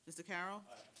 Mr. Carroll.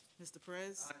 Mr.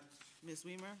 Perez. Ms.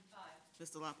 Weimer.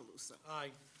 Mr. La Palusa.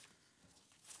 Aye.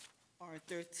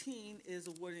 R13 is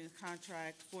awarding a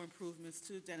contract for improvements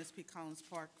to Dennis P. Collins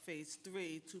Park Phase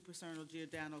 3 to Paserno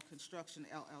Giordano Construction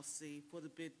LLC for the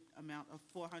bid amount of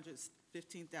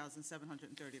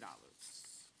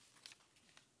 $415,730.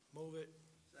 Move it.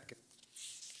 Second.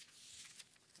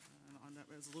 And on that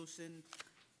resolution,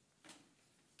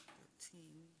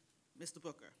 13, Mr.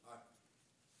 Booker.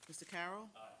 Mr. Carroll.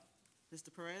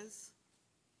 Mr. Perez.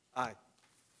 Aye.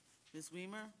 Ms.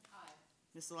 Weimer.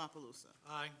 Mr. La Palusa.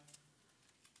 Aye.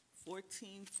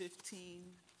 14,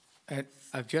 15,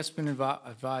 I've just been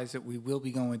advised that we will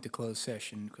be going to closed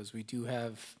session because we do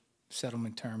have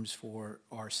settlement terms for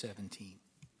R17. do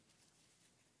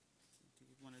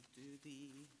you want to do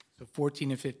the So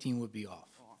 14 and 15 would be off.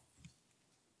 off?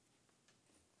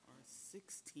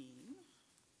 R16,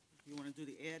 you want to do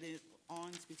the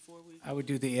added-ons before we? I would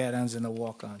do the add-ons and the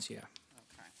walk-ons, yeah.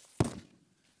 Okay.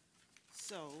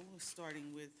 So,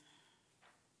 starting with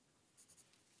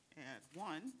add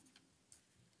 1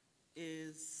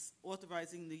 is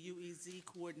authorizing the UEZ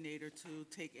coordinator to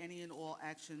take any and all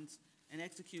actions and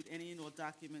execute any and all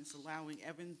documents allowing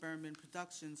Evan Berman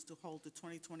Productions to hold the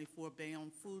 2024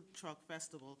 Bayonne Food Truck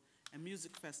Festival and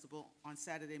Music Festival on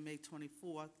Saturday, May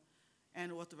 24th,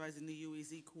 and authorizing the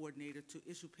UEZ coordinator to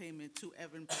issue payment to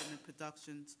Evan Berman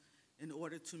Productions in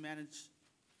order to manage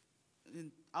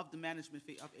of the management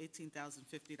fee of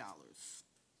 $18,050.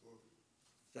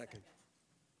 Second.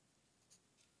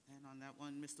 And on that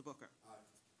one, Mr. Booker.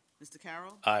 Mr.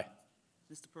 Carroll. Aye.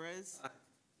 Mr. Perez.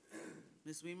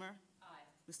 Ms. Weimer.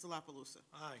 Mr. La Palusa.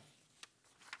 Aye.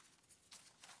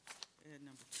 And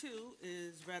number 2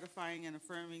 is ratifying and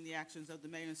affirming the actions of the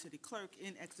mayor and city clerk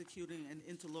in executing an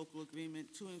interlocal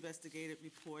agreement to investigate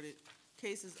reported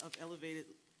cases of elevated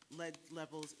lead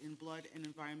levels in blood and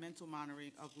environmental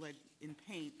monitoring of lead in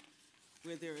paint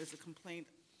where there is a complaint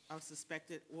of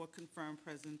suspected or confirmed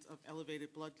presence of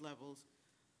elevated blood levels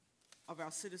of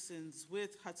our citizens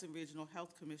with Hudson Regional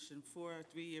Health Commission for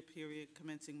a 3-year period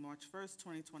commencing March 1st,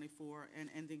 2024, and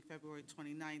ending February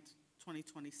 29th,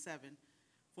 2027,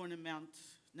 for an amount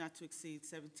not to exceed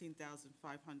 $17,500,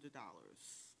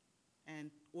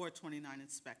 or 29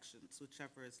 inspections,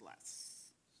 whichever is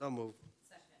less. So move.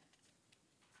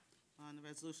 On the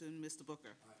resolution, Mr.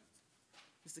 Booker.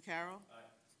 Mr. Carroll.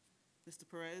 Mr.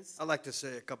 Perez. I'd like to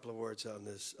say a couple of words on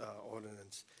this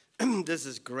ordinance. This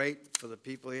is great for the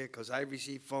people here, because I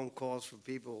receive phone calls from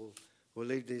people who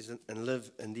live these and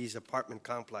live in these apartment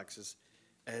complexes,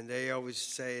 and they always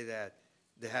say that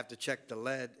they have to check the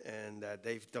lead and that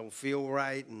they don't feel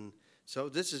right, and so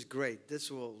this is great. This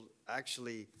will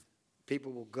actually,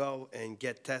 people will go and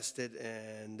get tested,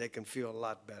 and they can feel a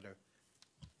lot better.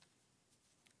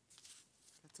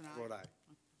 That's an aye. Vote aye.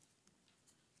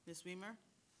 Ms. Weimer?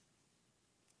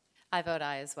 I vote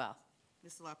aye as well.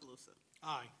 Mr. La Palusa?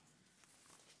 Aye.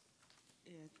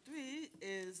 And 3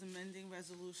 is amending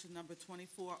resolution number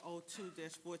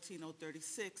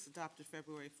 2402-14036, adopted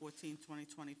February 14,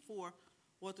 2024,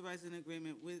 authorizing an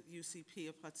agreement with UCP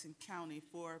of Hudson County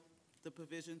for the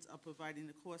provisions of providing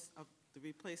the cost of the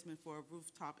replacement for a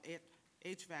rooftop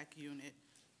HVAC unit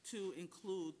to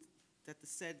include that the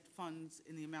said funds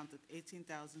in the amount of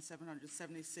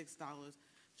 $18,776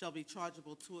 shall be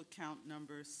chargeable to account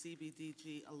number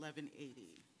CBDG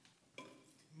 1180.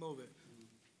 Move it.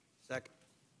 Second.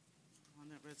 On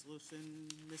that resolution,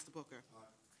 Mr. Booker.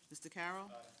 Mr.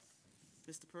 Carroll.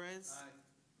 Mr. Perez.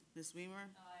 Ms. Weimer.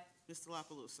 Mr. La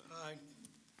Palusa. Aye.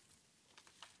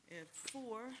 And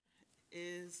 4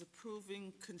 is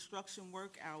approving construction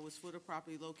work hours for the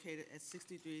property located at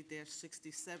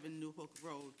 63-67 New Hook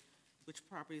Road, which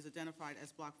property is identified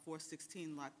as Block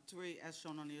 416, Lot 3, as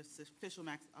shown on the official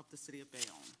map of the city of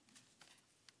Bayonne.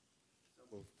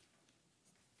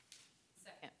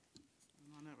 Second.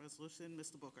 And on that resolution,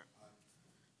 Mr. Booker.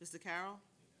 Mr. Carroll.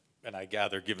 And I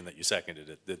gather, given that you seconded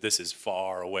it, that this is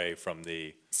far away from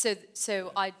the,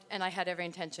 So I had every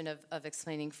intention of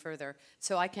explaining further.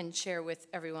 So I can share with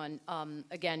everyone,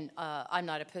 again, I'm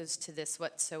not opposed to this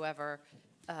whatsoever.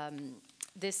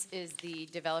 This is the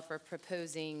developer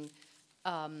proposing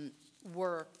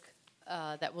work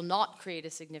that will not create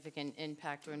a significant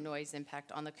impact or noise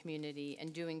impact on the community,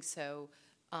 and doing so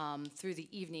through the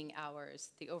evening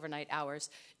hours, the overnight hours,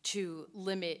 to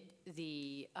limit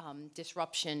the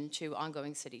disruption to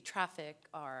ongoing city traffic,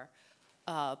 our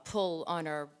pull on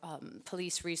our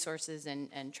police resources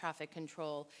and traffic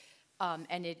control.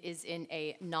 And it is in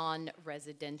a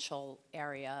non-residential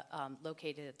area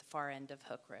located at the far end of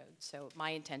Hook Road. So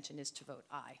my intention is to vote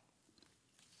aye.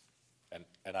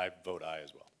 and I vote aye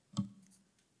as well.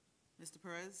 Mr.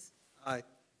 Perez. Aye.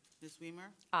 Ms.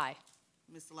 Weimer. Aye.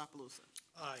 Mr. La Palusa.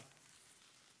 Aye.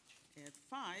 And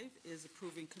 5 is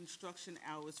approving construction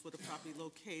hours for the property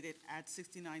located at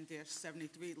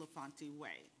 69-73 LaFonte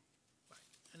Way.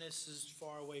 And this is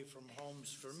far away from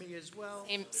homes for me as well.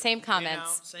 Same You know,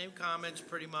 comments. Same comments,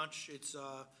 pretty much. It's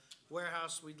a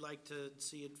warehouse, we'd like to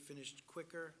see it finished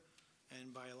quicker,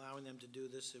 and by allowing them to do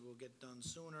this, it will get done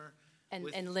sooner. And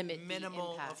with limit the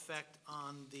minimal impact. effect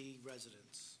on the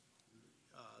residents.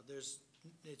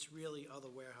 It's really other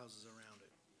warehouses around it.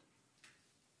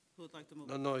 Who would like to move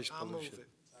No it? noise I'll move pollution. it.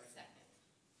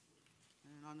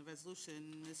 And on the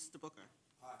resolution, Mr. Booker.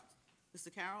 Aye. Mr.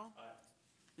 Carroll. Aye.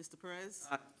 Mr. Perez.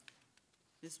 Aye.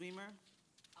 Ms. Weimer.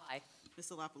 Aye.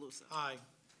 Mr. La Palusa. Aye.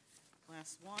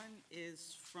 Last one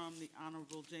is from the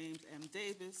Honorable James M.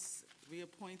 Davis,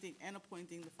 reappointing and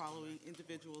appointing the following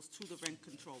individuals to the Rent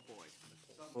Control Board.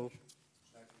 Move.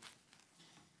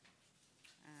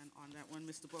 And on that one,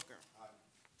 Mr. Booker. Aye.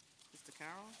 Mr.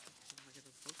 Carroll. Can I get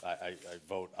a vote? I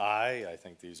vote aye. I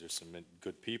think these are some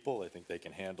good people. I think they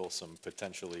can handle some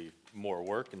potentially more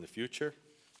work in the future.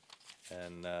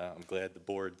 And I'm glad the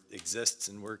board exists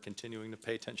and we're continuing to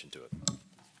pay attention to it.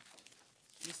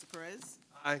 Mr. Perez.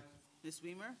 Aye. Ms.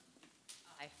 Weimer.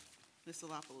 Aye. Mr.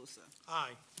 La Palusa.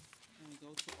 Aye. And we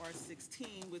go to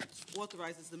R16, which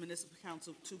authorizes the municipal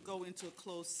council to go into a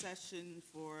closed session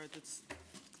for the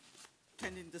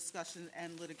pending discussion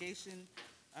and litigation.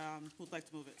 Who'd like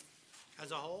to move it? As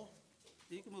a whole?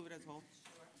 You can move it as a whole.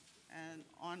 And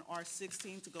on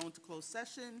R16, to go into closed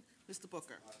session, Mr.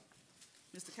 Booker.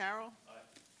 Mr. Carroll.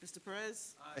 Mr.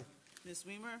 Perez. Aye. Ms.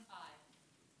 Weimer. Aye.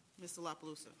 Mr. La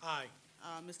Palusa. Aye.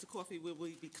 Mr. Coffey, will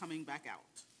we be coming back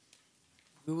out?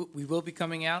 We will be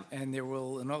coming out, and there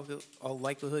will, in all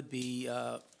likelihood, be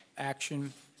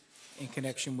action in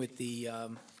connection with the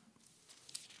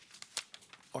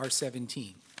R-17.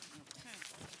 Okay.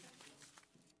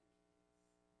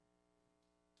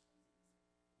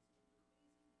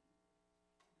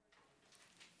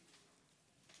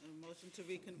 A motion to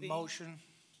reconvene? Motion.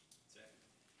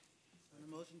 On the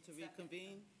motion to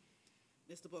reconvene,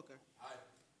 Mr. Booker. Aye.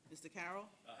 Mr. Carroll.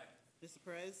 Aye. Mr.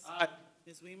 Perez. Aye.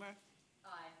 Ms. Weimer.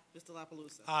 Aye. Mr. La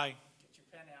Palusa. Aye. Get your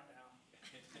pen out now.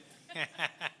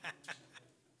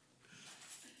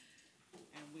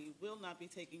 And we will not be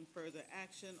taking further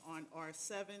action on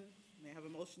R7. May I have a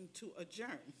motion to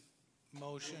adjourn?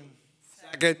 Motion.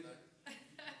 Second.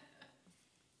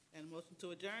 And a motion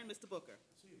to adjourn, Mr. Booker.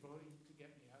 So you're voting to get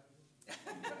me out of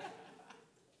here?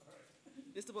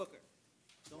 Mr. Booker?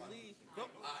 Don't leave. Vote.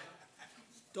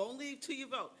 Don't leave till you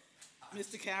vote.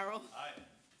 Mr. Carroll? Aye.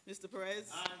 Mr. Perez?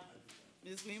 Aye.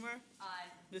 Ms. Weimer? Aye.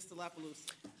 Mr. La Palusa?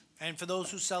 And for those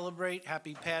who celebrate,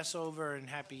 happy Passover and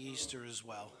happy Easter as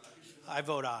well. I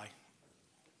vote aye.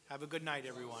 Have a good night,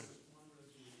 everyone.